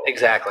business people.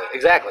 Exactly.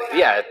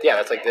 Yeah,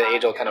 that's like the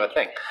age-old kind of a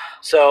thing.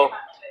 So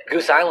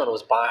Goose Island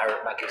was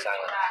not Goose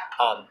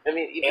Island. I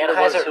mean, even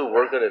the ones who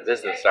were good at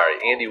business,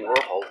 Andy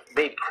Warhol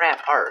made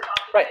crap art.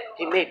 Right.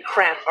 He made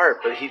crap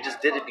art, but he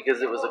just did it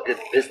because it was a good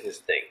business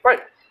thing.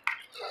 Right.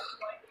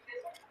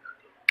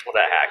 What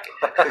a hack.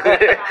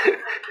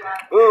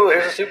 Ooh,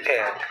 here's a soup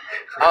can.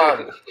 What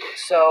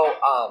was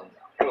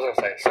I going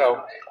to say?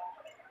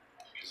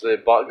 So they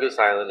bought Goose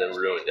Island and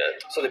ruined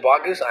it. So they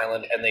bought Goose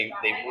Island and they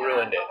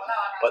ruined it.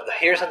 But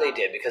here's what they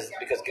did, because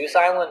Goose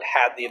Island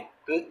had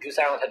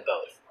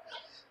both.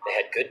 They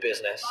had good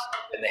business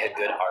and they had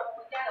good art.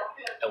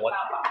 And what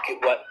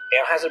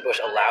Anheuser-Busch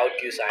allowed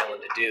Goose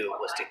Island to do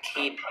was to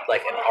keep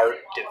like an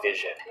art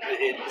division.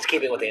 It's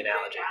keeping with the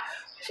analogy.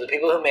 So the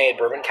people who made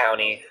Bourbon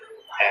County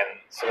and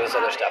some of this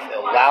other stuff. It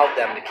allowed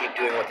them to keep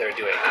doing what they're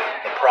doing.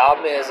 The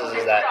problem is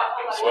that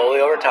slowly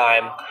over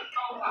time,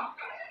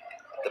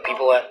 the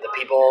people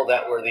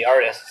that were the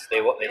artists,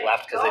 they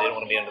left because they didn't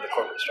want to be under the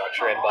corporate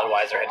structure, and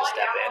Budweiser had to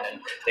step in,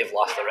 and they've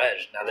lost their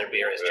edge. Now their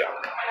beer is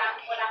junk.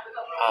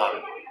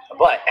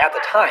 But at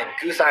the time,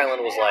 Goose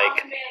Island was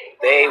like,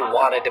 they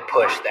wanted to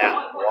push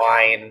that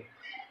wine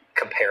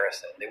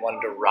comparison. They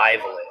wanted to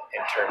rival it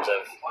in terms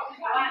of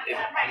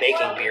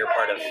making beer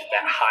part of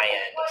that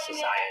high-end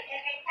society.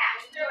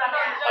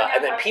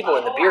 And then people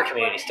in the beer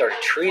community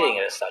started treating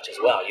it as such as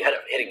well. You had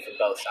it hitting from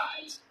both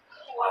sides.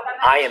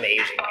 I am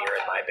aging beer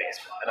in my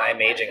basement, and I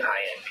am aging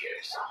high-end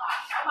beers.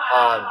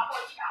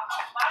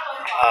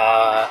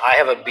 I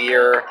have a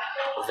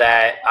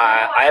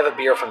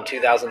beer from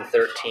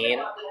 2013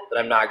 that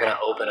I'm not going to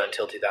open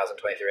until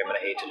 2023. I'm going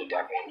to age it a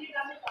decade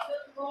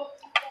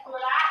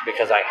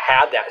because I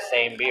had that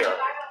same beer.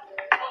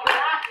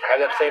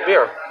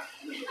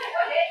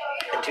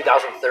 In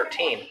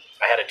 2013.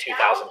 I had a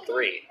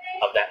 2003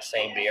 of that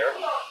same beer.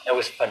 It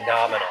was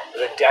phenomenal. It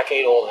was a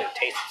decade old, and it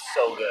tasted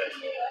so good.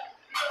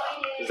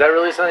 Is that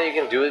really something you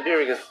can do with beer?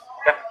 Because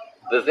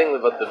the thing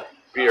about the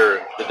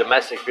beer, the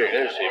domestic beer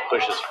industry,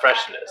 pushes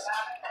freshness.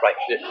 Right.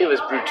 It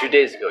was brewed 2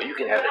 days ago. You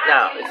can have it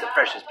now. It's the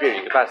freshest beer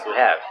you could possibly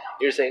have.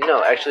 You're saying,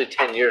 no, actually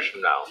 10 years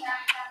from now.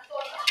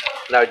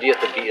 Now, do you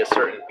have to be a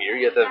certain beer?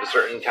 You have to have a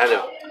certain kind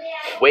of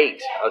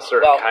weight, a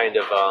certain kind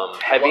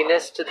of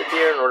heaviness to the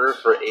beer in order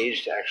for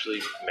age to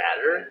actually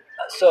matter?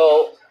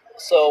 So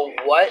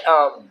what?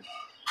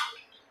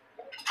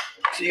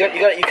 So you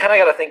kind of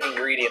got to think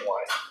ingredient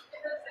wise.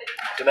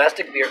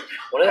 Domestic beer.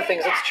 One of the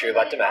things that's true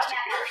about domestic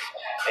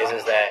beers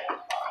is that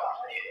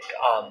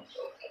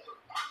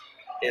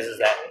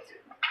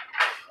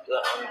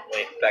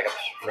wait, back up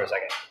for a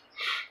second.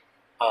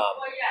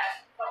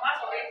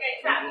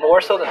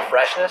 More so than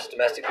freshness,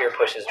 domestic beer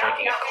pushes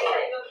drinking it cold.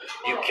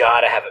 You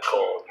gotta have it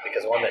cold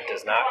because one that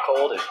does not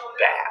cold is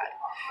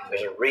bad.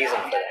 There's a reason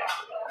for that.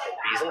 The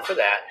reason for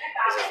that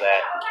is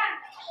that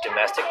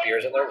domestic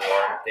beers when they're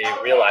warm, they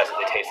realize that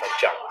they taste like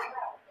junk.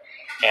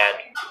 And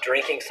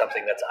drinking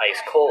something that's ice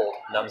cold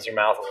numbs your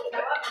mouth a little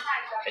bit,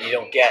 and you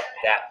don't get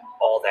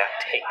all that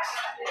taste.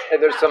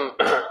 And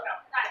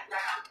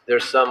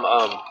there's some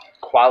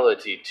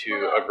quality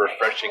to a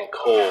refreshing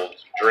cold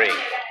drink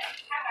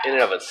in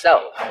and of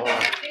itself.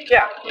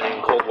 Yeah,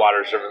 Cold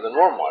water is different than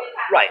warm water.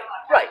 Right.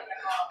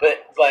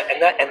 But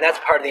that's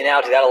part of the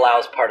analogy. That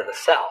allows part of the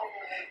sell.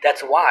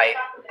 That's why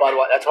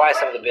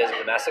some of the big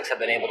domestics have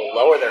been able to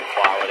lower their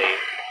quality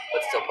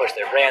but still push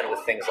their brand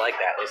with things like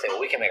that. They say, well,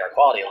 we can make our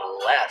quality a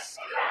little less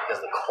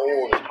because the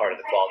cold is part of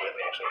the quality that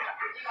we actually have.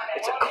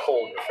 It's a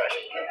cold,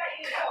 refreshing beer.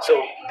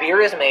 So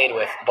beer is made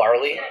with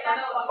barley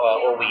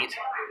or wheat.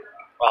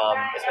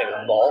 It's made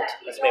with malt.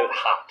 It's made with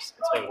hops.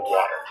 It's made with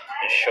water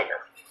and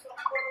sugar.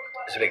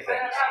 Those are big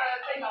things.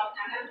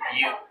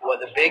 What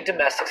the big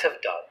domestics have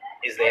done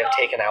is they have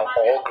taken out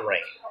all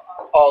grain,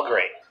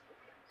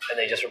 and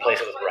they just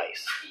replace it with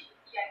rice.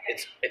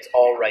 It's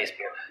all rice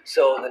beer.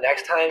 So the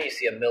next time you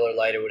see a Miller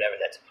Lite or whatever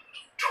that's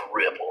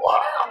triple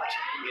hopped,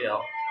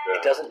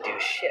 it doesn't do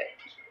shit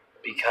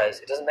because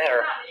it doesn't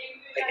matter.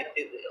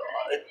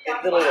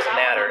 It literally doesn't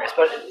matter.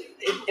 Especially,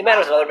 it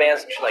matters in other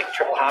bands like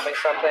triple hopping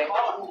something.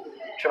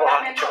 Triple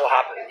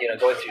hop,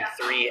 going through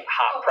 3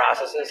 hop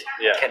processes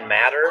can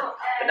matter,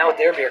 but not with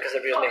their beer because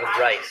their beer is made with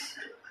rice.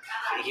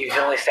 You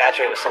can only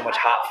saturate with so much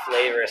hop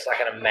flavor. It's not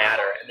going to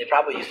matter, and they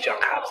probably use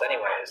junk hops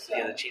anyways.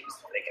 The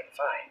cheapest they can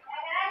find.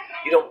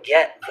 You don't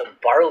get the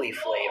barley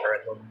flavor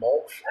and the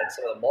malt and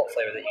some of the malt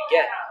flavor that you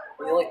get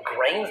when the only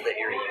grains that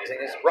you're using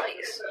is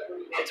rice.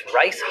 It's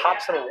rice,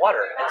 hops, and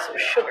water, and some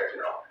sugar.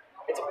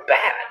 It's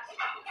bad.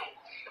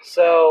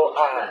 So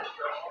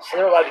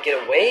they're allowed to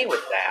get away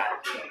with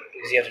that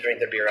because you have to drink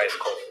their beer ice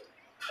cold,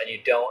 and you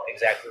don't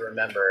exactly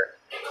remember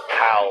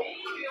how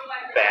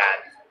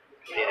bad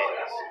it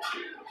is.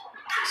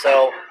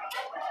 So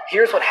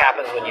here's what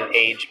happens when you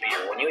age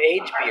beer. When you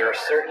age beer,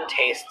 certain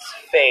tastes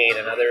fade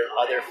and other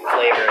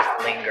flavors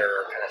linger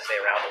or kind of stay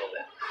around a little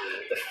bit.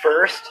 The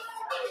first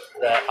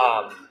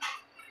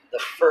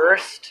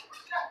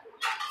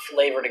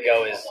flavor to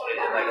go is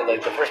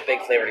like the first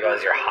big flavor to go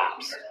is your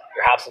hops.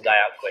 Your hops will die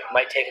out quick. It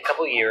might take a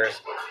couple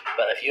years,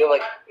 but if you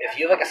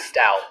have a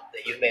stout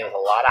that you've made with a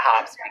lot of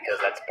hops, because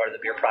that's part of the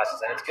beer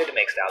process, and it's good to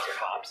make stouts with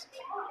hops.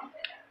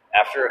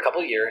 After a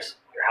couple years,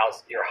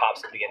 your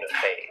hops will begin to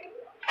fade.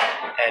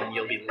 And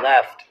you'll be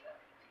left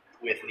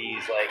with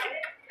these like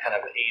kind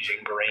of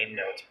aging grain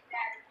notes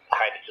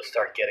behind it. You'll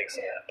start getting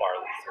some of that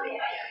barley through.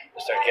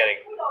 You'll start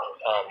getting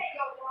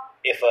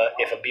if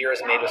a beer is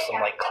made with some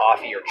like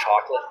coffee or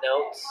chocolate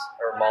notes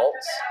or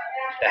malts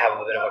that have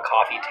a bit of a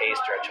coffee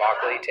taste or a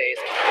chocolatey taste,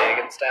 like big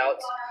in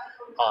stouts.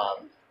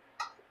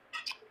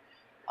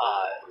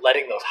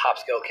 Letting those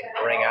hops go can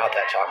bring out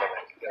that chocolate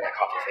and that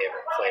coffee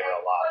flavor a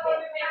lot more.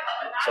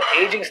 So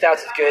aging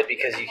stouts is good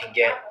because you can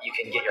get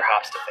your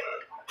hops to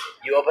fade.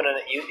 You open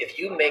it. If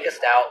you make a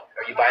stout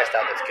or you buy a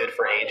stout that's good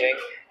for aging,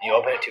 and you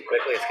open it too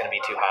quickly, it's going to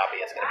be too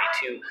hoppy. It's going to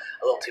be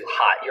a little too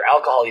hot. Your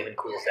alcohol even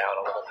cools down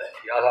a little bit.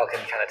 Your alcohol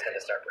can kind of tend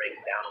to start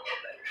breaking down a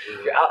little bit.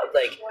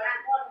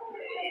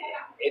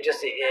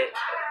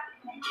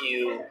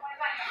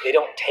 They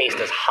don't taste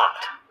as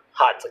hot.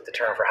 Hot's like the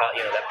term for how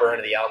that burn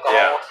of the alcohol.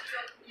 Yeah.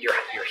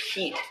 Your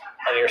heat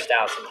of your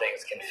stouts and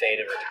things can fade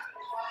over time.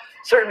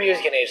 Certain beers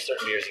you can age,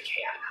 certain beers you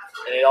can't,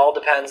 and it all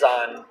depends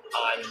on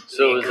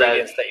the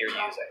ingredients that you're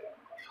using.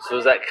 So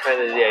is that kind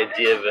of the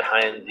idea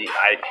behind the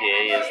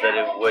IPA? Is that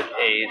it would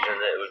age and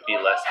that it would be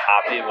less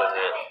hoppy when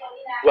it?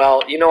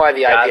 Well, you know why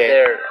the got IPA?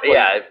 There,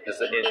 yeah, because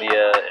of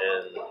India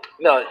and.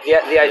 No,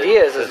 the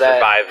idea is that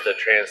survive the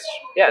transport.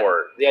 Yeah,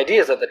 the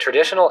idea is that the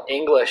traditional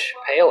English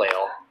pale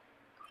ale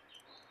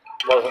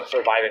wasn't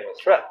surviving the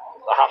trip.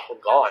 The hops were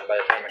gone by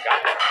the time it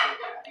got there.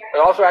 It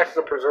also acts as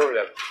a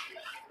preservative.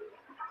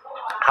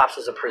 Hops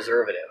is a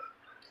preservative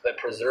that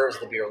preserves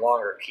the beer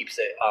longer, keeps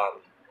it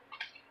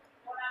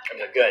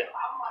good.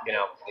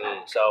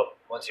 So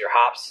once your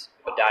hops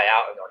would die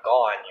out and they're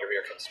gone, your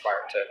beer can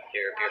start to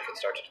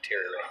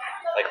deteriorate.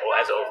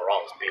 As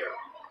overall as beer.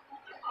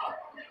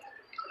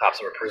 Hops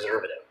are a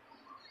preservative.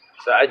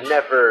 So I don't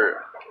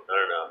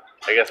know.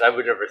 I guess I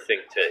would never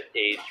think to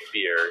age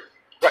beer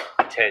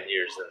 10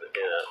 years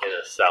in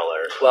a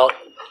cellar. Well,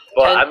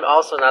 but I'm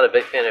also not a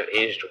big fan of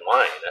aged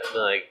wine. I'm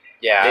like,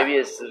 yeah. Maybe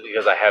it's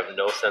because I have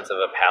no sense of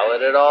a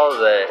palate at all.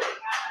 That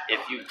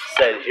if you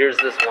said, "Here's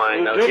this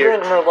wine," you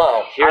drink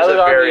Merlot. Here's a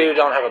very you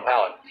don't have a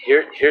palate.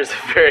 Here's a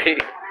very.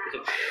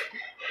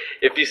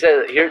 If you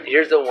said,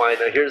 here's the wine,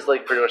 now here's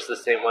like pretty much the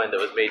same wine that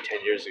was made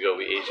 10 years ago,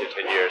 we aged it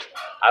 10 years,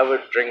 I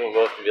would drink them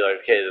both and be like,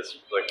 okay, this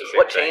is like the same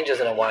What thing. changes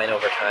in a wine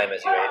over time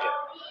as you age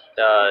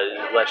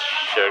it? Less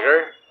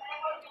sugar.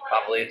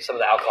 Probably some of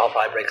the alcohol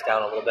probably breaks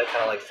down a little bit,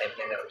 kind of like the same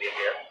thing that would be in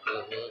beer.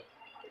 Mm-hmm.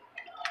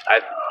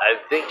 I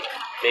think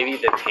maybe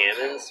the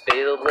tannins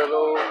fade a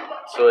little,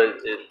 so it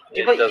Do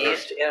you put doesn't.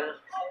 yeast in?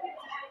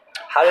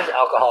 How is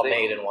alcohol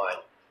made in wine?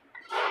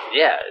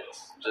 Yeah,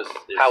 it's just.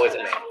 How is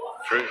it made?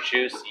 Fruit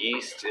juice,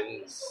 yeast,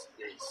 and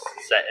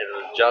set in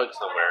a jug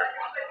somewhere,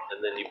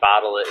 and then you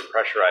bottle it and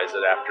pressurize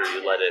it after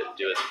you let it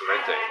do its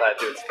fermenting. Let it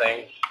do its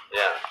thing.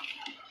 Yeah.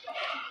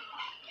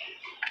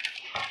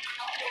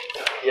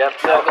 Yep.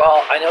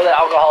 Alcohol. I know that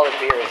alcohol in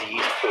beer is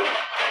yeast poop.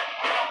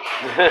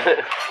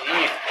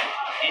 Yeast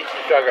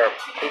and sugar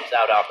poops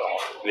out alcohol.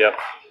 Yep.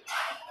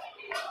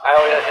 I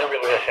always have a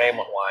really shame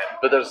with wine.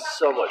 But there's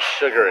so much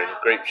sugar in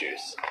grape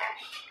juice.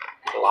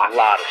 A lot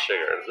of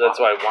sugar. That's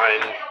why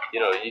wine,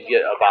 you'd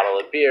get a bottle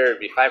of beer, it'd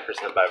be 5%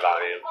 by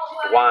volume.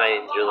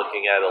 Wine, you're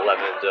looking at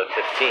 11 to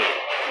 15.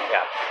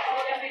 Yeah.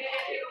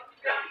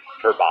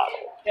 Per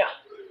bottle. Yeah.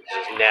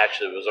 Just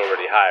naturally was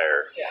already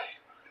higher. Yeah.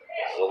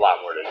 There's a lot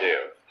more to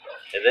do.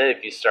 And then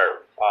if you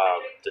start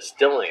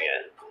distilling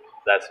it,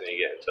 that's when you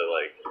get into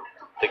like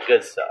the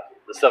good stuff.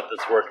 The stuff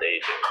that's worth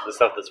aging. The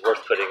stuff that's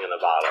worth putting in a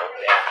bottle.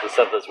 Yeah. The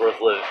stuff that's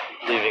worth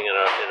leaving in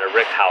a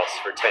rick house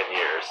for 10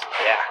 years.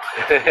 Yeah.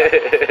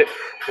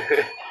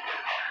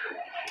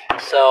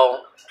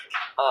 So,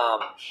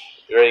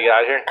 you ready to get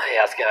out of here?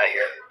 Yeah, let's get out of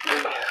here.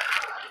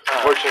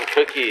 Fortune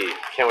cookie.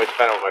 Can't wait to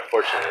find out what my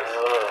fortune is.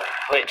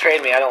 Wait,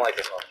 trade me. I don't like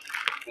this one.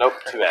 Nope,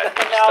 too bad. No.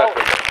 Stuck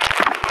with it.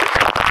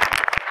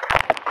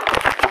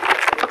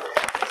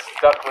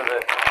 Stuck with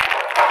it.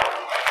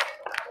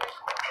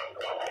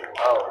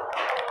 Oh.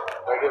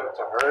 Do I give it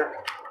to her?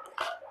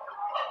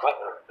 What?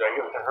 Do I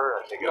give it to her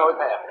or take it? No, it's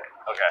half.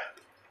 Okay.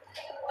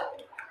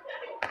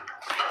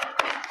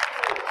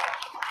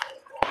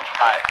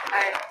 Hi.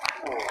 Hi.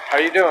 How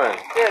you doing?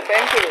 Good,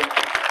 thank you.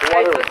 The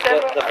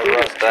food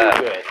is too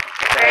good.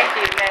 Thank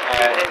you, thank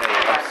you.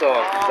 I'm so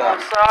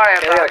I'm sorry I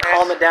about gotta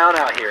calm this. it down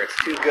out here. It's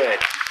too good.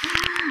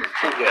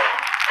 Too good.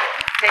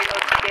 Table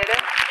together.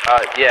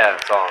 Yeah,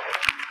 it's all.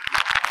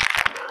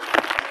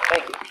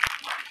 Thank you.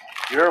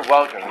 You're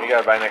welcome. You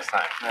gotta buy next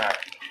time. All right.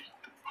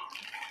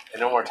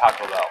 And no more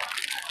Taco Bell.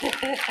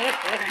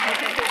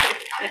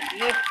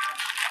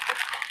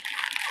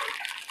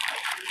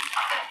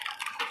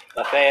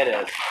 Buffet it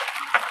is.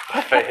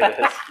 Buffet it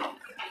is.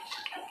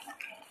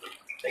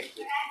 Thank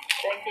you.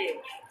 Thank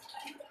you.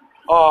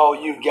 Oh,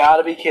 you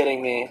gotta be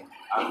kidding me.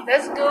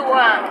 That's a good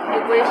one.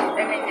 You wish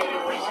anything you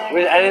wish.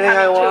 With anything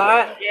I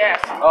want? Yes.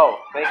 Oh,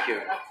 thank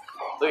you.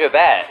 Look at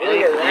that. Look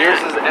at that. Yours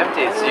is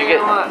empty, so you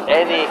get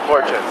any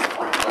fortune.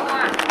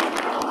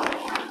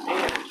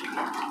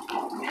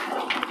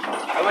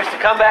 I wish to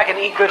come back and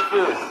eat good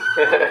food.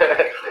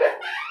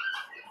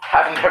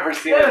 I've never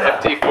seen an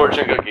empty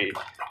fortune cookie.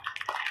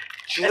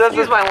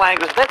 Excuse my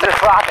language. That's a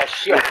crock of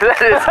shit.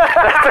 That's a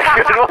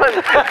good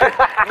one.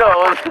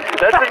 No,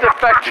 that's a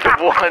defective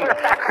one.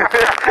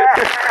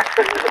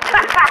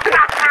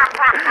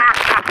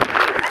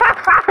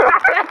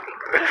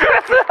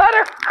 That's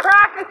another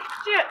crock of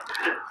shit.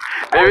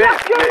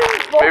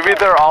 Maybe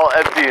they're all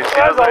empty. And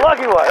That's a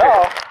lucky one.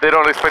 Oh. They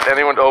don't expect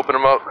anyone to open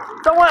them up.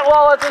 Someone,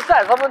 well, as I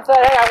said, someone said,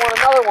 hey, I want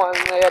another one,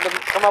 and they had to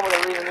come up with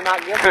a reason to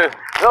not give it.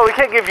 No, we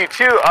can't give you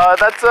two.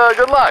 That's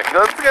good luck.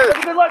 That's good.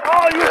 Good luck.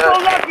 Oh, you're so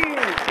lucky.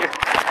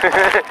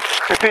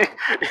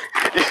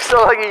 You're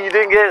so lucky you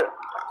didn't get.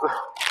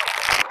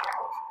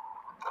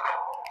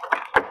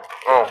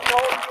 Oh.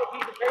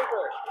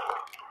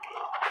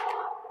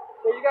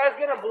 Are you guys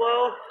gonna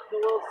blow the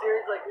World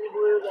Series like we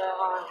blew the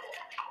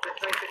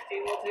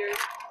 2016 World Series?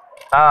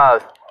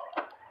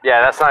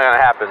 Yeah, that's not gonna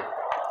happen.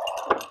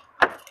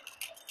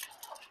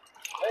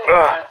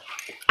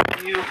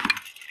 You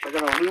are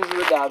gonna lose to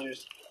the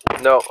Dodgers.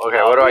 No,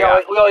 okay, what do I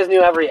got? We always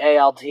knew every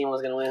AL team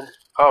was gonna win.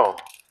 Oh,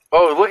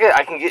 look at,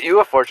 I can get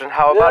you a fortune.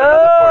 How about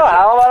another fortune?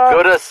 How about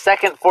Go to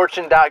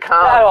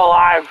secondfortune.com. a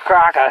live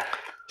cracker?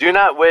 Do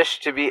not wish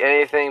to be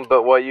anything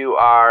but what you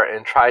are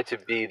and try to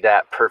be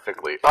that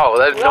perfectly. Oh,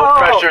 there's no Whoa.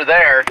 pressure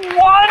there.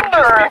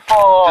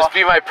 Wonderful! Just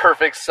be my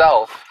perfect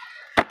self.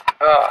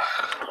 Ugh.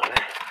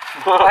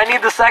 I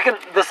need the second.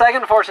 The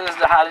second fortune is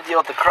how to deal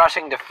with the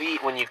crushing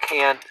defeat when you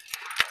can't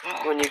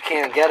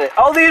get it.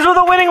 Oh, these are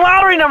the winning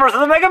lottery numbers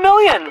of the Mega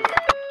Million.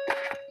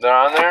 They're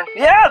on there?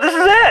 Yeah, this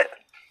is it.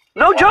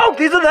 No joke.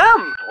 These are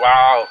them.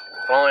 Wow.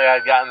 If only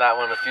I'd gotten that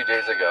one a few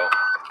days ago.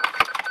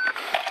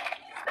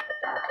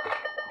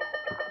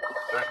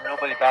 There's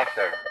nobody back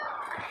there.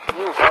 Are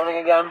you recording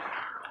again?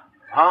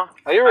 Huh?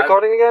 Are you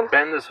recording again? I've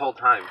been this whole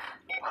time.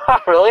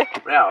 Really?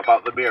 Yeah,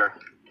 about the beer.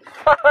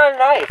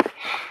 Nice.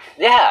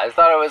 Yeah, I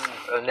thought it was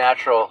a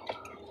natural,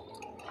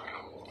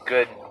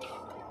 good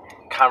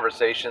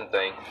conversation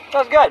thing.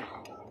 That's good.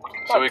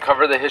 So we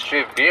covered the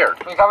history of beer.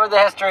 We covered the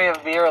history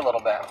of beer a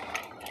little bit.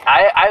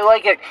 I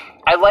like it.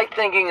 I like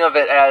thinking of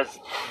it as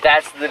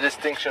that's the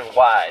distinction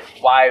why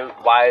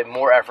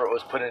more effort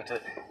was put into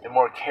and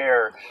more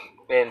care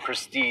and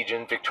prestige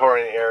in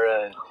Victorian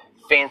era and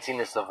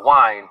fanciness of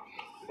wine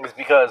is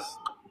because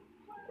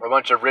a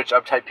bunch of rich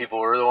uptight people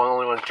were the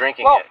only ones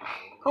drinking it.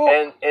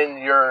 And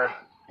your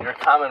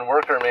common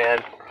worker man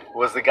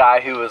was the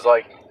guy who was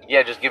like,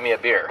 yeah, just give me a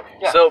beer.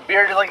 Yeah. So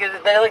beer,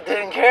 they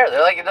didn't care.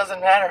 They're like, it doesn't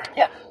matter.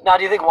 Yeah. Now,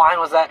 do you think wine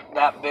was that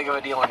big of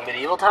a deal in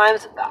medieval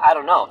times? I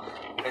don't know.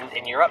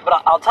 In Europe,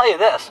 but I'll tell you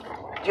this.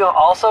 You know,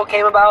 also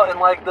came about in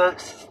like the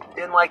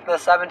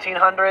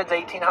 1700s,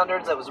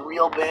 1800s. That was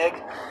real big.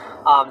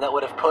 That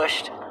would have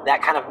pushed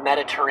that kind of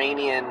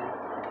Mediterranean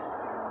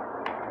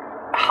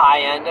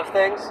high end of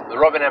things. The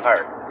Roman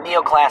Empire.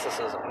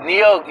 Neoclassicism.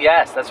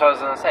 Yes, that's what I was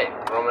going to say.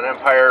 Roman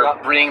Empire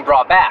being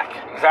brought back.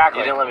 Exactly.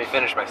 You didn't let me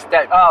finish my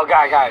step. Oh,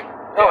 guy.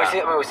 No,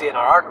 Yeah. we see it in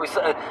our art. We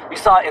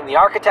saw it in the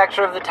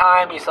architecture of the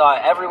time. You saw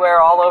it everywhere,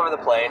 all over the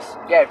place.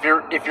 Yeah, if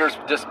you're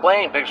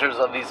displaying pictures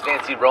of these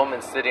fancy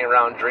Romans sitting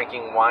around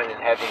drinking wine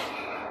and having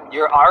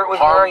Your art was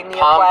very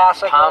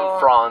neoclassical. palm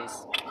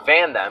fronds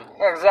fan them.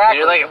 Yeah, exactly. And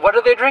you're like, what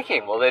are they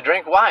drinking? Well, they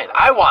drink wine.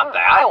 I want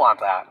that. I want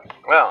that.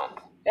 Well,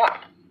 Yeah.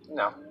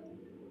 No.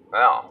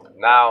 well,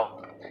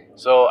 now,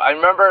 so I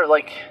remember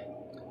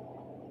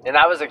and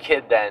I was a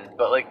kid then,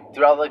 but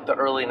throughout the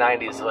early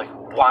 90s,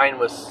 wine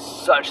was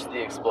such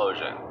the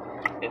explosion.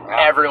 And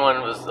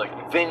everyone was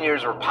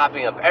vineyards were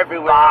popping up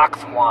everywhere.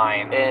 Box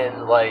wine. And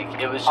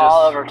it was just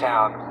all over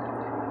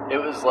town. It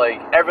was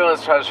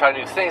everyone's trying to try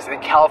new things,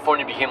 and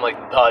California became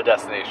the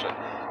destination.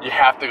 You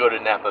have to go to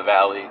Napa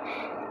Valley.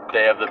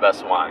 They have the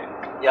best wine.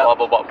 Yep. Blah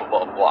blah blah blah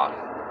blah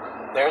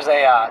blah. There's a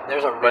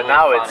really But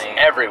now funny, it's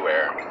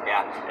everywhere.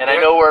 Yeah. And I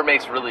know where it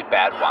makes really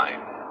bad wine.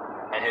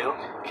 And who?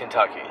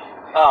 Kentucky.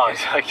 Oh,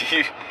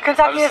 Kentucky.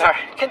 Kentucky I'm is sorry.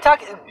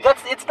 Kentucky.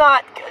 It's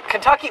not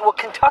Kentucky. What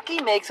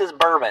Kentucky makes is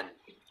bourbon.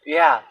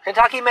 Yeah,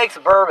 Kentucky makes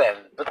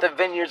bourbon. but the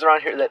vineyards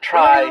around here that They don't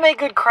try. even make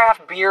good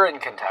craft beer in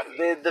Kentucky.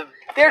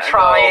 They're I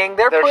trying. know,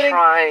 They're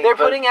trying,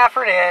 putting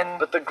effort in.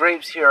 But the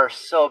grapes here are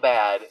so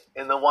bad,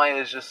 and the wine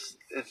is just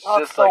it's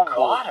just the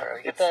cool.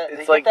 water. They get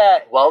It's they get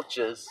that.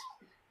 Welch's.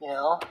 You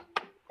know,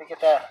 they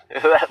get that.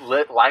 That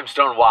lit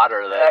limestone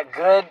water. That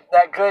good.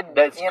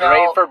 That's you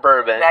great know, for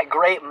bourbon. That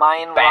great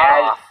mine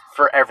bad runoff.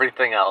 for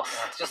everything else.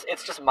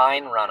 It's just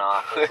mine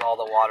runoff. Is all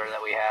the water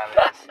that we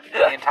have in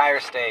the entire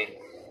state.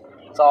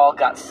 It's all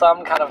got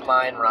some kind of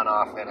mine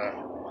runoff in it.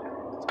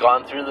 It's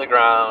gone through the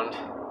ground.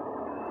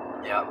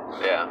 Yep.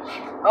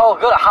 Yeah. Oh,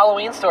 good. A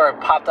Halloween store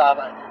popped up.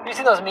 Have you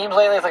seen those memes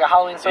lately? It's like a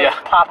Halloween store Yeah.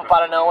 pop up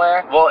out of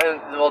nowhere. Well,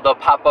 they'll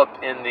pop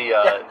up in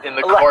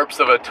the corpse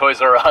of a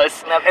Toys R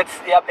Us.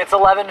 It's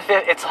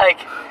 11:50.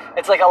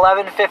 It's like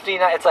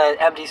 11:59. It's an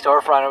empty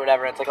storefront or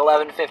whatever. It's like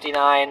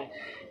 11:59.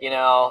 You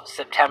know,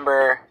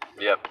 September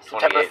Yep.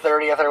 30th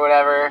 28th. or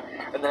whatever,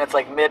 and then it's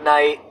like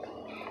midnight.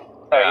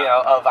 Or, Yeah. you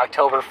know, of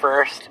October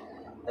 1st.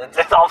 And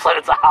it's all of a sudden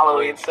it's a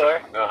Halloween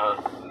store.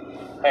 Uh-huh.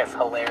 That's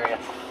hilarious.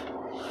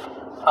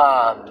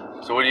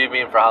 So what do you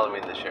mean for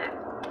Halloween this year?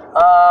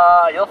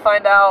 You'll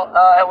find out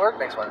at work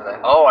next Wednesday.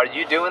 Oh, are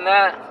you doing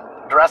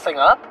that? Dressing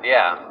up?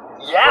 Yeah.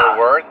 Yeah. For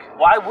work?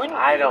 Why wouldn't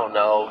I you? don't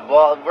know.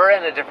 Well, we're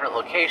in a different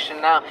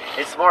location now.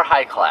 It's more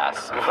high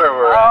class where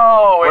we're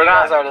Oh, we're you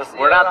not guys are just-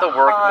 we're you're not the the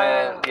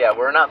workmen. high- Yeah,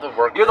 we're not the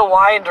workmen. You're the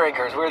wine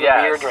drinkers. We're the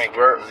beer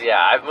drinkers.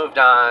 I've moved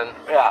on.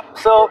 Yeah.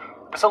 So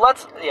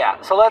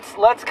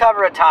let's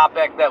cover a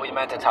topic that we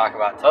meant to talk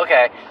about today.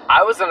 Okay,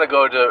 I was gonna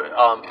go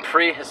to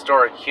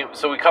prehistoric humans.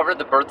 So we covered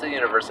the birth of the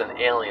universe and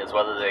aliens,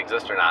 whether they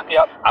exist or not.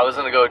 Yep. I was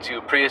gonna go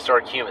to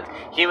prehistoric humans,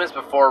 humans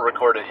before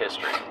recorded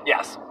history.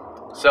 Yes.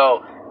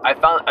 So I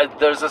found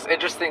there's this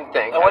interesting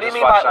thing. And what do you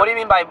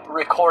mean by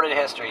recorded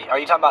history? Are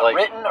you talking about Like-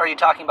 written, or are you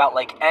talking about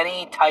like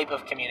any type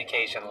of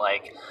communication,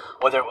 like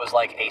whether it was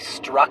like a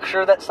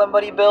structure that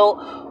somebody built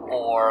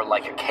or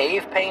like a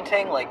cave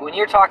painting? Like when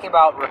you're talking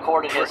about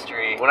recorded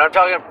history, When I'm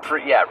talking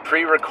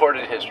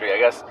pre-recorded history, I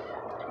guess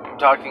I'm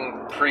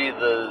talking pre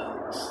the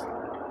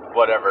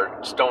whatever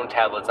stone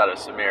tablets out of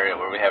Sumeria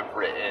where we have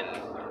written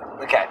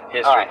okay,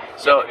 history. all right.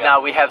 So Yeah. now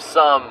we have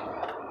some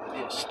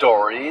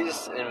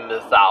stories and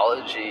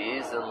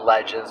mythologies and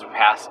legends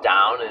passed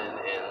down, and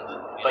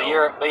But know,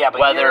 you're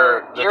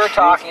whether you're the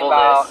talking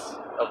about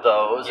truthfulness of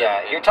those.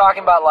 yeah, and you're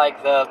talking about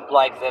like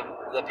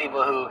the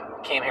people who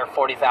came here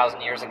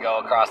 40,000 years ago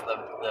across the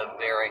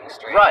Bering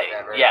Strait, Right, or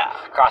whatever, yeah.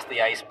 across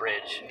the ice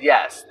bridge.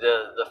 yes,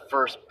 the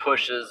first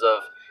pushes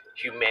of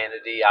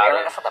humanity out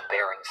That's of not the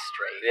Bering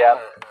Strait. Yeah.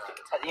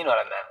 You know what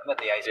I meant. I meant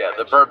the ice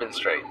the bridge. Bourbon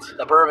Straits.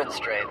 The Bourbon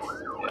Straits.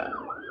 Yeah.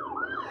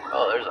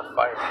 Oh, there's a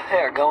fire.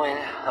 They're going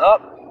up.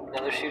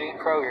 Now they're shooting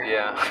at Kroger.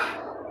 Yeah.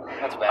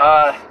 That's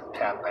bad.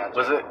 Bad.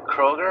 Was it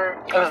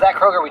Kroger It was that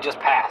Kroger we just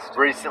passed.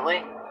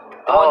 recently?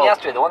 The one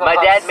yesterday. The one that my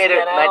was dad on made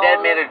CNN.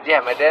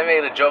 my dad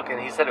made a joke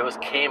and he said it was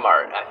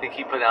Kmart. I think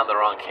he put down the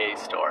wrong K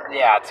store.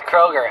 Yeah, it's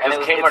Kroger, and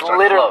Because it's Kmart's are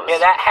literally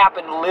closed. that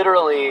happened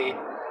literally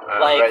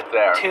like right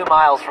there. 2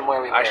 miles from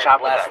where we were. I shop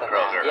at less that than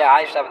Kroger. Yeah,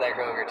 I shop at that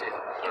Kroger too.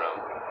 You know,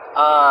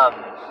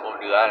 won't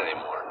do that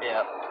anymore.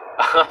 Yeah.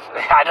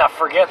 I don't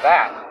forget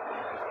that.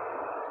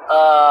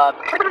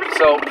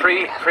 So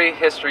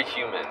prehistory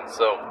humans.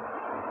 So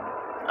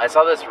I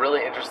saw this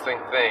really interesting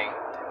thing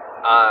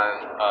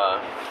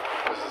on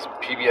this is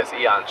PBS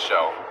Eon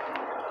show,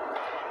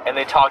 and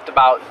they talked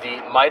about the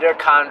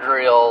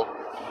mitochondrial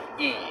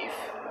Eve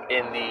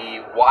in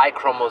the Y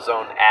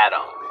chromosome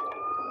atom.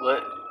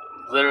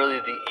 Literally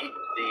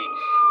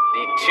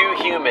the two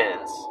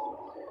humans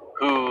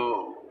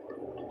who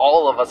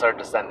all of us are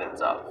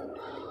descendants of,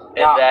 and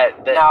now,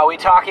 that now are we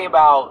talking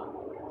about?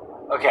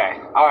 Okay.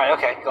 All right.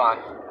 Okay. Go on.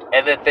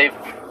 and that they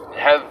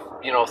have,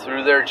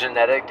 through their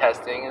genetic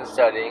testing and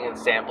studying and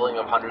sampling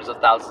of hundreds of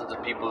thousands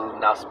of people who've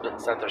now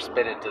sent their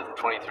spit into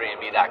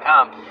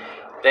 23andMe.com,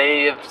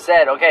 they have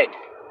said, okay,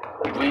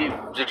 we've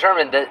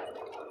determined that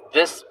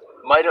this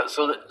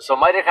so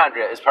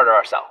mitochondria is part of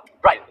our cell.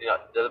 Right.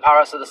 They're the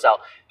powerhouse of the cell.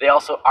 They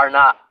also are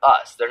not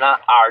us. They're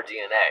not our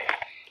DNA.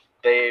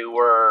 They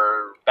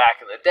were,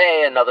 back in the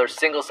day, another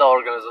single-cell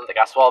organism that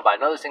got swallowed by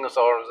another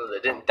single-cell organism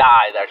that didn't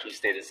die, that actually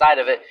stayed inside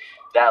of it,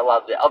 that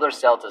allowed the other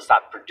cell to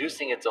stop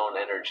producing its own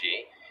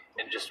energy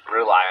and just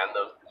rely on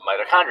the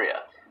mitochondria.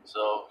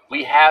 So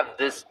we have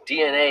this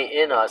DNA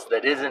in us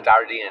that isn't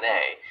our DNA,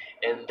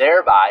 and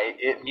thereby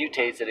it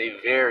mutates at a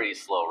very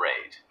slow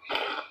rate.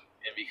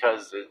 And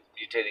because it's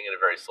mutating at a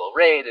very slow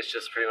rate, it's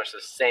just pretty much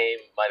the same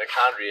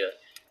mitochondria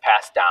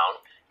passed down.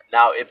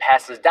 Now it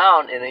passes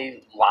down in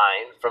a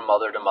line from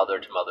mother to mother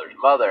to mother to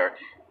mother.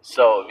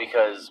 So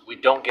because we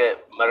don't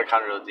get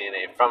mitochondrial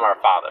DNA from our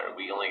father,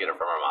 we only get it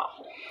from our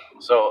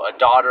mom. So a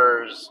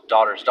daughter's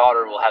daughter's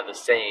daughter will have the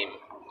same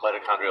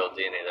mitochondrial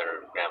DNA that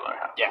her grandmother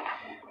had. Yeah.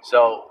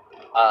 So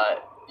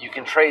you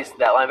can trace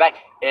that line back,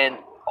 and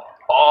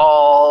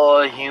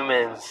all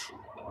humans,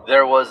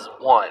 there was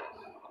one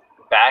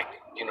back.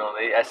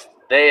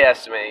 They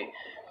estimate.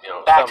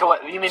 Back to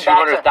what you mean?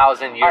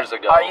 200,000 years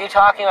ago. Are you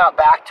talking about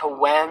back to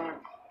when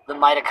the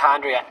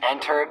mitochondria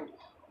entered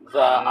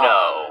the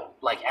No.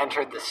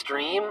 entered the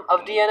stream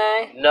of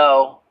DNA?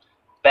 No,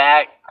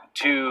 back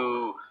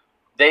to,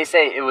 they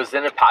say it was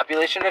in a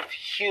population of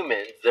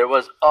humans, there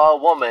was a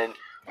woman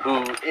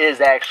who is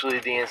actually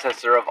the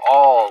ancestor of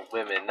all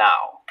women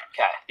now.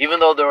 Okay. Even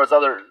though there was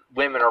other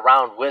women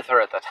around with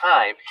her at the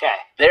time, Okay.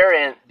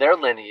 their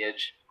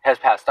lineage has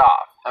passed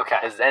off, Okay.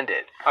 has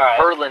ended. All right.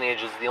 Her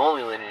lineage is the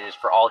only lineage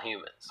for all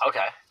humans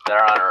Okay. that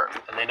are on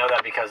Earth. And they know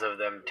that because of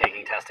them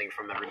taking testing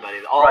from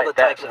everybody. All Right, the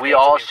that types of we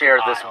things all that share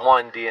this compiled.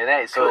 one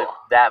DNA, so Cool.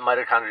 that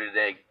mitochondria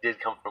DNA did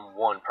come from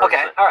one person.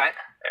 Okay. All right.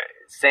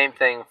 Same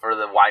thing for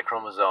the Y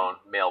chromosome,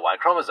 male Y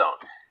chromosome.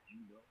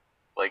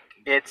 Like,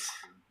 it's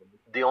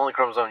the only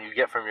chromosome you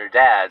get from your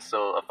dad,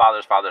 so a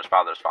father's father's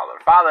father's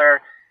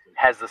father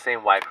has the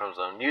same Y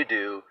chromosome you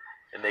do,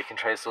 and they can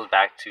trace those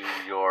back to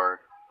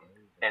your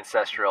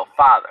ancestral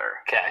father.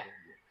 Okay.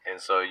 And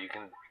so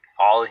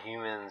all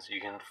humans,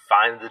 you can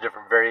find the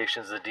different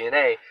variations of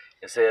DNA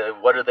and say,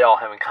 what do they all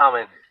have in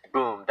common?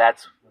 Boom,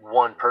 that's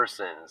one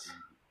person's.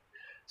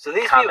 So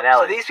these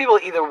Commonality. people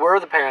either were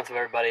the parents of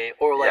everybody,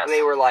 or Yes.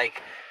 they were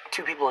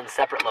two people in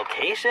separate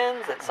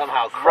locations that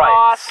somehow Right.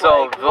 crossed.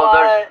 So,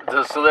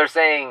 what? so they're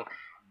saying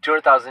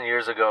 200,000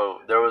 years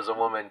ago there was a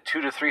woman.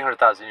 200,000 to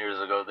 300,000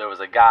 years ago there was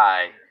a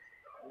guy.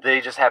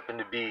 They just happened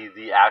to be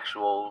the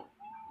actual.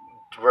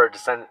 We're a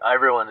descendant.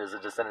 Everyone is a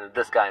descendant of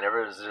this guy, and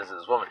everyone is a descendant of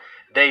this woman.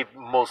 They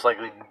most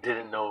likely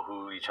didn't know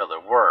who each other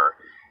were.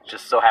 It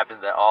just so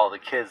happened that all the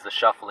kids, the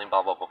shuffling,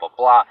 blah blah blah blah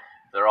blah,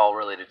 they're all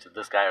related to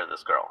this guy or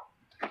this girl.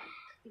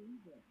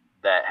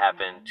 That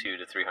happened 200,000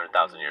 to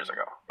 300,000 years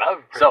ago. That would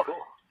be pretty So, cool.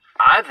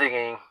 I'm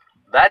thinking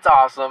that's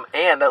awesome,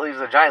 and that leaves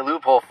a giant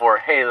loophole for,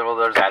 hey, well,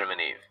 there's Adam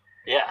and Eve.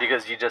 Yeah.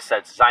 Because you just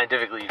said,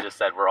 scientifically, you just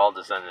said we're all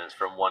descendants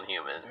from one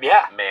human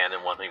Yeah. man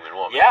and one human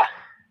woman. Yeah.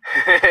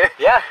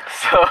 Yeah.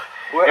 So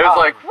it was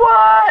like,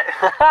 what?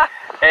 I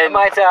And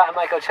might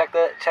go check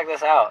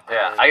this out.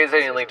 yeah, I can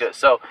send you a link to it.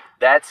 So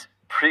that's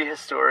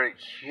prehistoric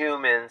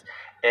humans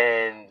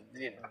and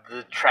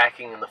the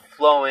tracking and the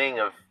flowing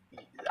of.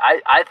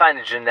 I find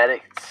the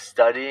genetic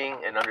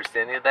studying and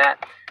understanding of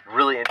that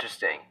really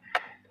interesting,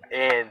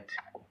 and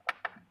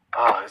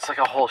it's like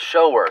a whole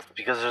show worth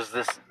because there's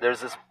this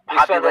We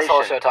spent this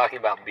whole population. show talking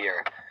about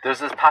beer. There's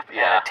this And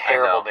yeah, a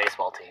terrible I know.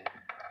 baseball team.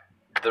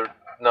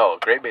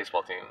 Great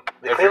baseball team.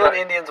 The Cleveland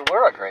Indians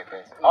are a great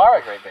baseball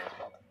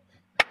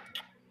team.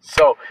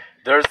 So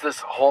there's this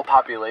whole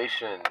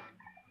population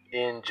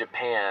in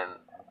Japan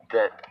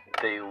that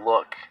they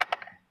look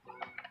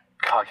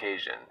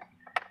Caucasian,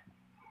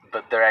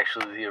 but they're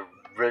actually the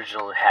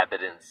original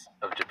inhabitants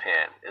of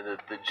Japan, and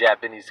the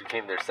Japanese who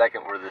came there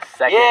second were the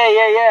second.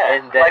 Yeah.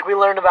 And that- like we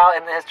learned about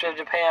in the History of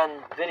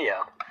Japan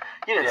video.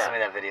 You didn't Yeah. send me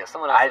that video.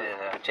 Someone else did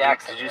it.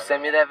 Jackson. Did you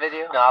send me that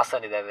video? No, I'll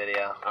send you that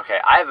video. Okay,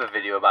 I have a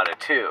video about it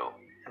too.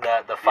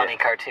 The funny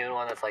cartoon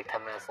one that's like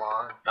 10 minutes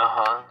long. Uh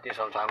huh. Do you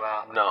know what I'm talking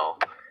about? No.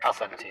 I'll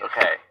send it to you.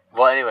 Okay.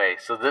 Well, anyway,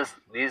 so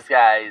these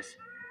guys,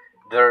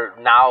 they're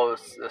now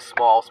a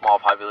small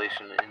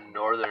population in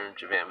northern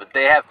Japan, but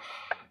they have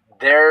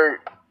their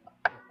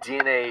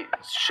DNA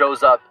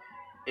shows up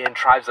in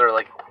tribes that are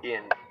like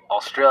in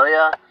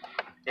Australia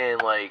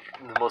and like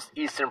the most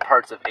eastern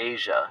parts of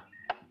Asia,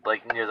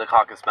 like near the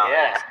Caucasus Mountains.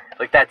 Yeah.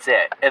 Like that's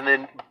it. And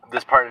then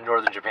this part in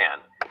northern Japan.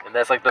 And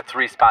that's like the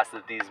 3 spots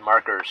that these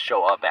markers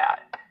show up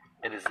at.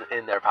 And is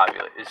in their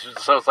population.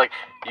 So it's like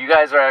you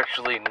guys are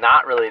actually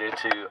not related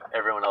to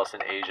everyone else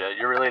in Asia.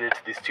 You're related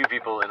to these 2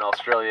 people in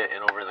Australia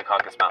and over in the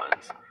Caucasus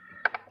Mountains.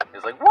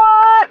 It's like,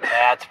 what?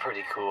 That's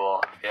pretty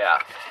cool. Yeah.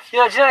 You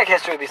know, genetic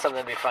history would be something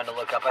that'd be fun to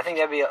look up. I think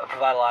that'd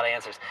provide a lot of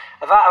answers.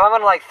 If I'm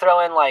gonna like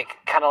throw in like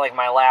kind of like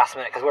my last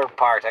minute because we're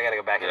parked, I gotta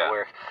go back into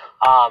work.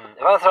 If I'm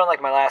gonna throw in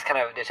like my last kind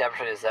of ditch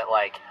episode is that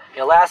like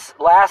last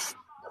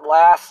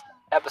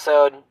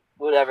episode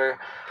whatever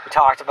we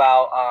talked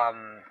about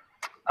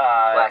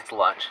Last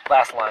lunch.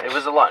 Last lunch. It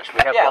was a lunch.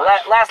 We have yeah,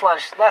 lunch. last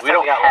lunch. Last We time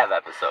don't we got have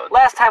lunch. episodes.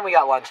 Last time we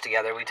got lunch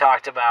together, we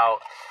talked about,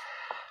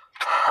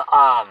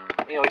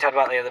 we talked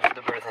about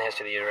the birth and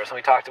history of the universe, and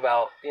we talked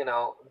about,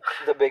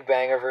 the Big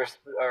Bang versus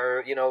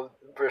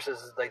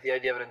like the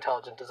idea of an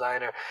intelligent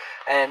designer,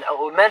 and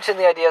we mentioned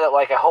the idea that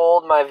like I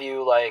hold my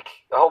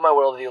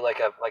worldview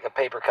like a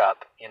paper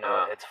cup.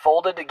 It's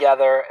folded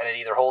together, and it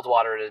either holds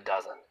water or it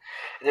doesn't.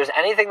 If there's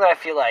anything that I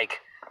feel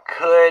like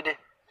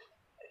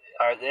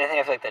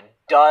that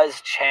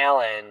does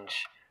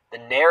challenge the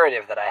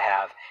narrative that I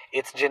have,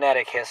 it's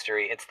genetic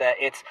history. It's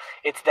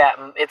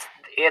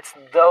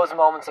those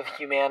moments of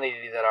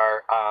humanity that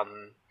are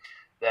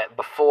that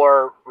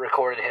before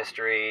recorded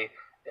history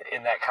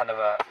in that kind of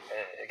a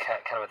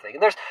thing.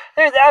 There's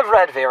I've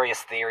read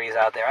various theories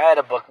out there. I had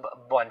a book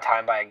one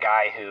time by a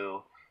guy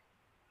who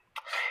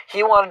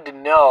he wanted to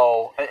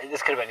know.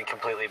 This could have been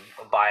completely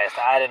biased.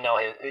 I didn't know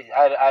his.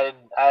 I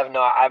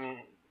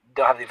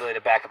don't have the ability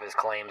to back up his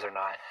claims or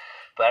not.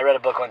 But I read a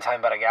book one time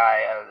about a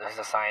guy who's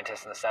a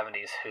scientist in the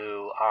 70s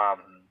who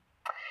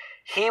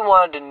he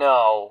wanted to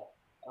know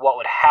what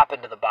would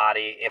happen to the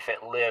body if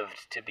it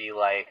lived to be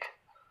like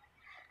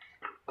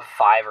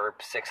 500 or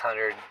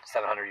 600,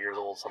 700 years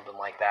old, something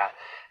like that.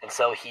 And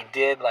so he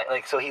did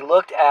so he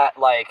looked at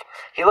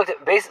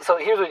so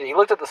here's what he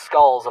looked at the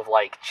skulls of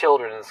like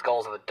children and the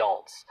skulls of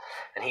adults,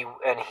 and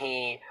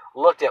he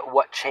looked at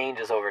what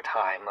changes over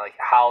time, like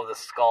how the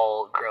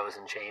skull grows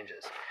and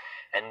changes.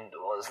 And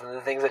one of the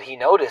things that he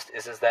noticed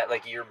is that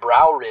like your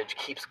brow ridge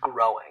keeps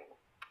growing,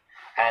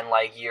 and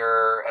like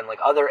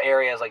other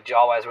areas like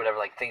jaw wise or whatever,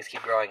 like things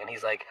keep growing. And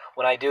he's like,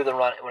 when I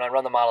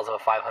run the models of a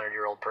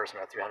 500-year-old person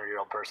or a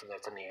 300-year-old person,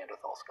 that's a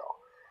Neanderthal skull.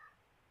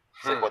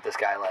 It's like what this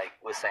guy like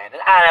was saying,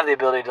 and I don't have the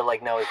ability to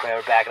like know his claim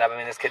or back it up. I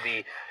mean, this could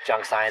be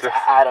junk science.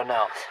 I don't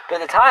know. But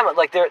at the time,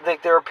 like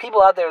there are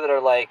people out there that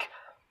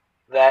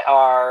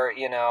are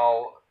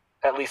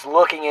at least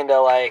looking into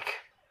like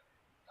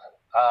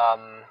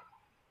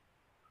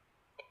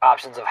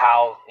options of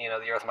how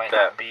the Earth might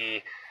not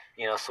be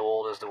so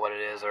old as to what it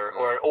is,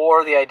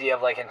 or the idea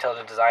of like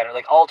intelligent design, or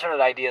like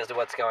alternate ideas to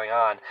what's going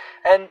on.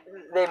 And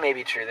they may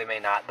be true, they may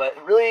not. But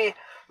really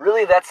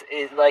that's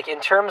like in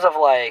terms of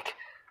I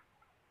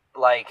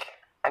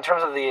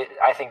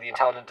think the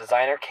intelligent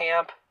designer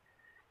camp,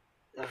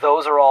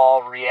 those are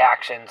all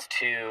reactions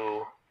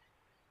to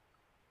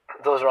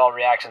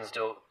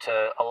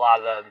a lot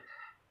of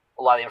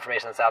the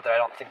information that's out there. I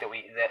don't think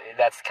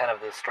that's kind of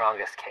the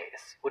strongest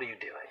case. What are you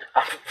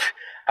doing?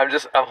 I'm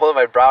holding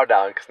my brow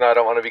down because now I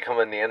don't want to become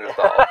a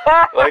Neanderthal.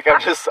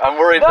 I'm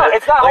worried. No, that,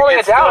 it's not like, holding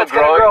it down. It's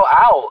gonna grow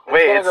out.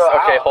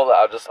 Okay. Hold on.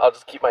 I'll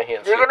just keep my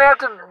hands. You're gonna have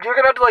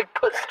to like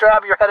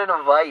strap your head in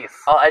a vice.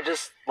 I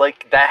just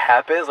like that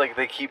happens. Like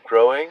they keep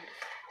growing.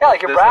 Yeah,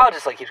 like your brow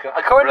just like keeps growing.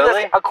 According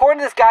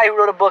to this guy who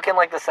wrote a book in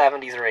like the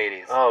 70s or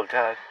 80s. Oh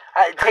God.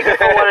 Take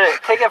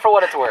it for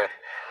what it's worth.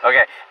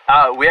 Okay,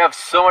 we have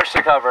so much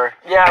to cover.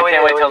 Yeah, I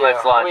can't wait till do.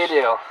 next lunch. We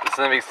do. It's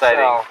gonna be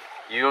exciting.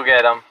 You go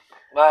get them.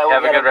 Well,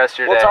 Have a good rest of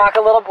your we'll day. We'll talk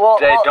a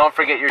little. Don't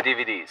forget your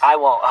DVDs. I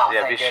won't. Oh,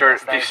 yeah, thank be sure.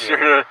 goodness. Be Thank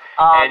sure you. to.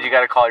 And you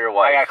got to call your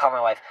wife. I gotta call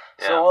my wife.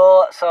 Yeah.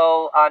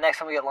 So next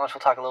time we get lunch,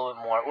 we'll talk a little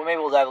bit more. Well, maybe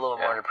we'll dive a little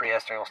bit more into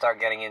prehistory. And we'll start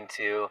getting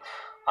into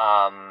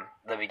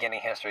the beginning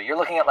history. You're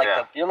looking at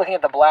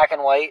the black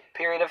and white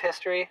period of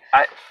history.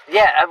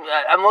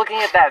 I'm looking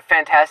at that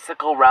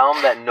fantastical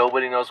realm that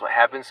nobody knows what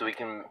happened, so we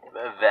can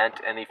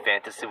invent any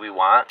fantasy we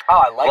want.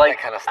 Oh, I like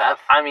that kind of stuff.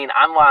 I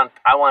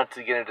want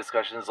to get into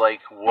discussions like,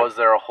 was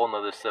there a whole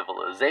nother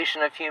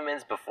civilization of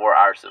humans before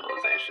our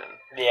civilization?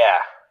 Yeah.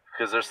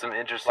 Because there's some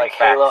interesting like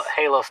facts.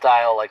 Halo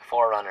style, like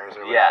Forerunners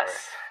or whatever.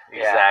 Yes,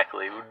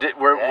 exactly.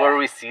 Were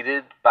we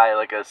seeded by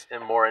like a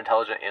more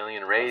intelligent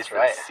alien race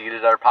that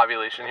seeded our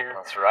population here?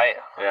 That's right.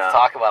 Yeah. Let's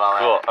talk about all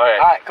Cool. that. All right.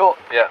 All right. Cool.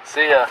 Yeah.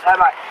 See ya.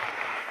 Bye-bye.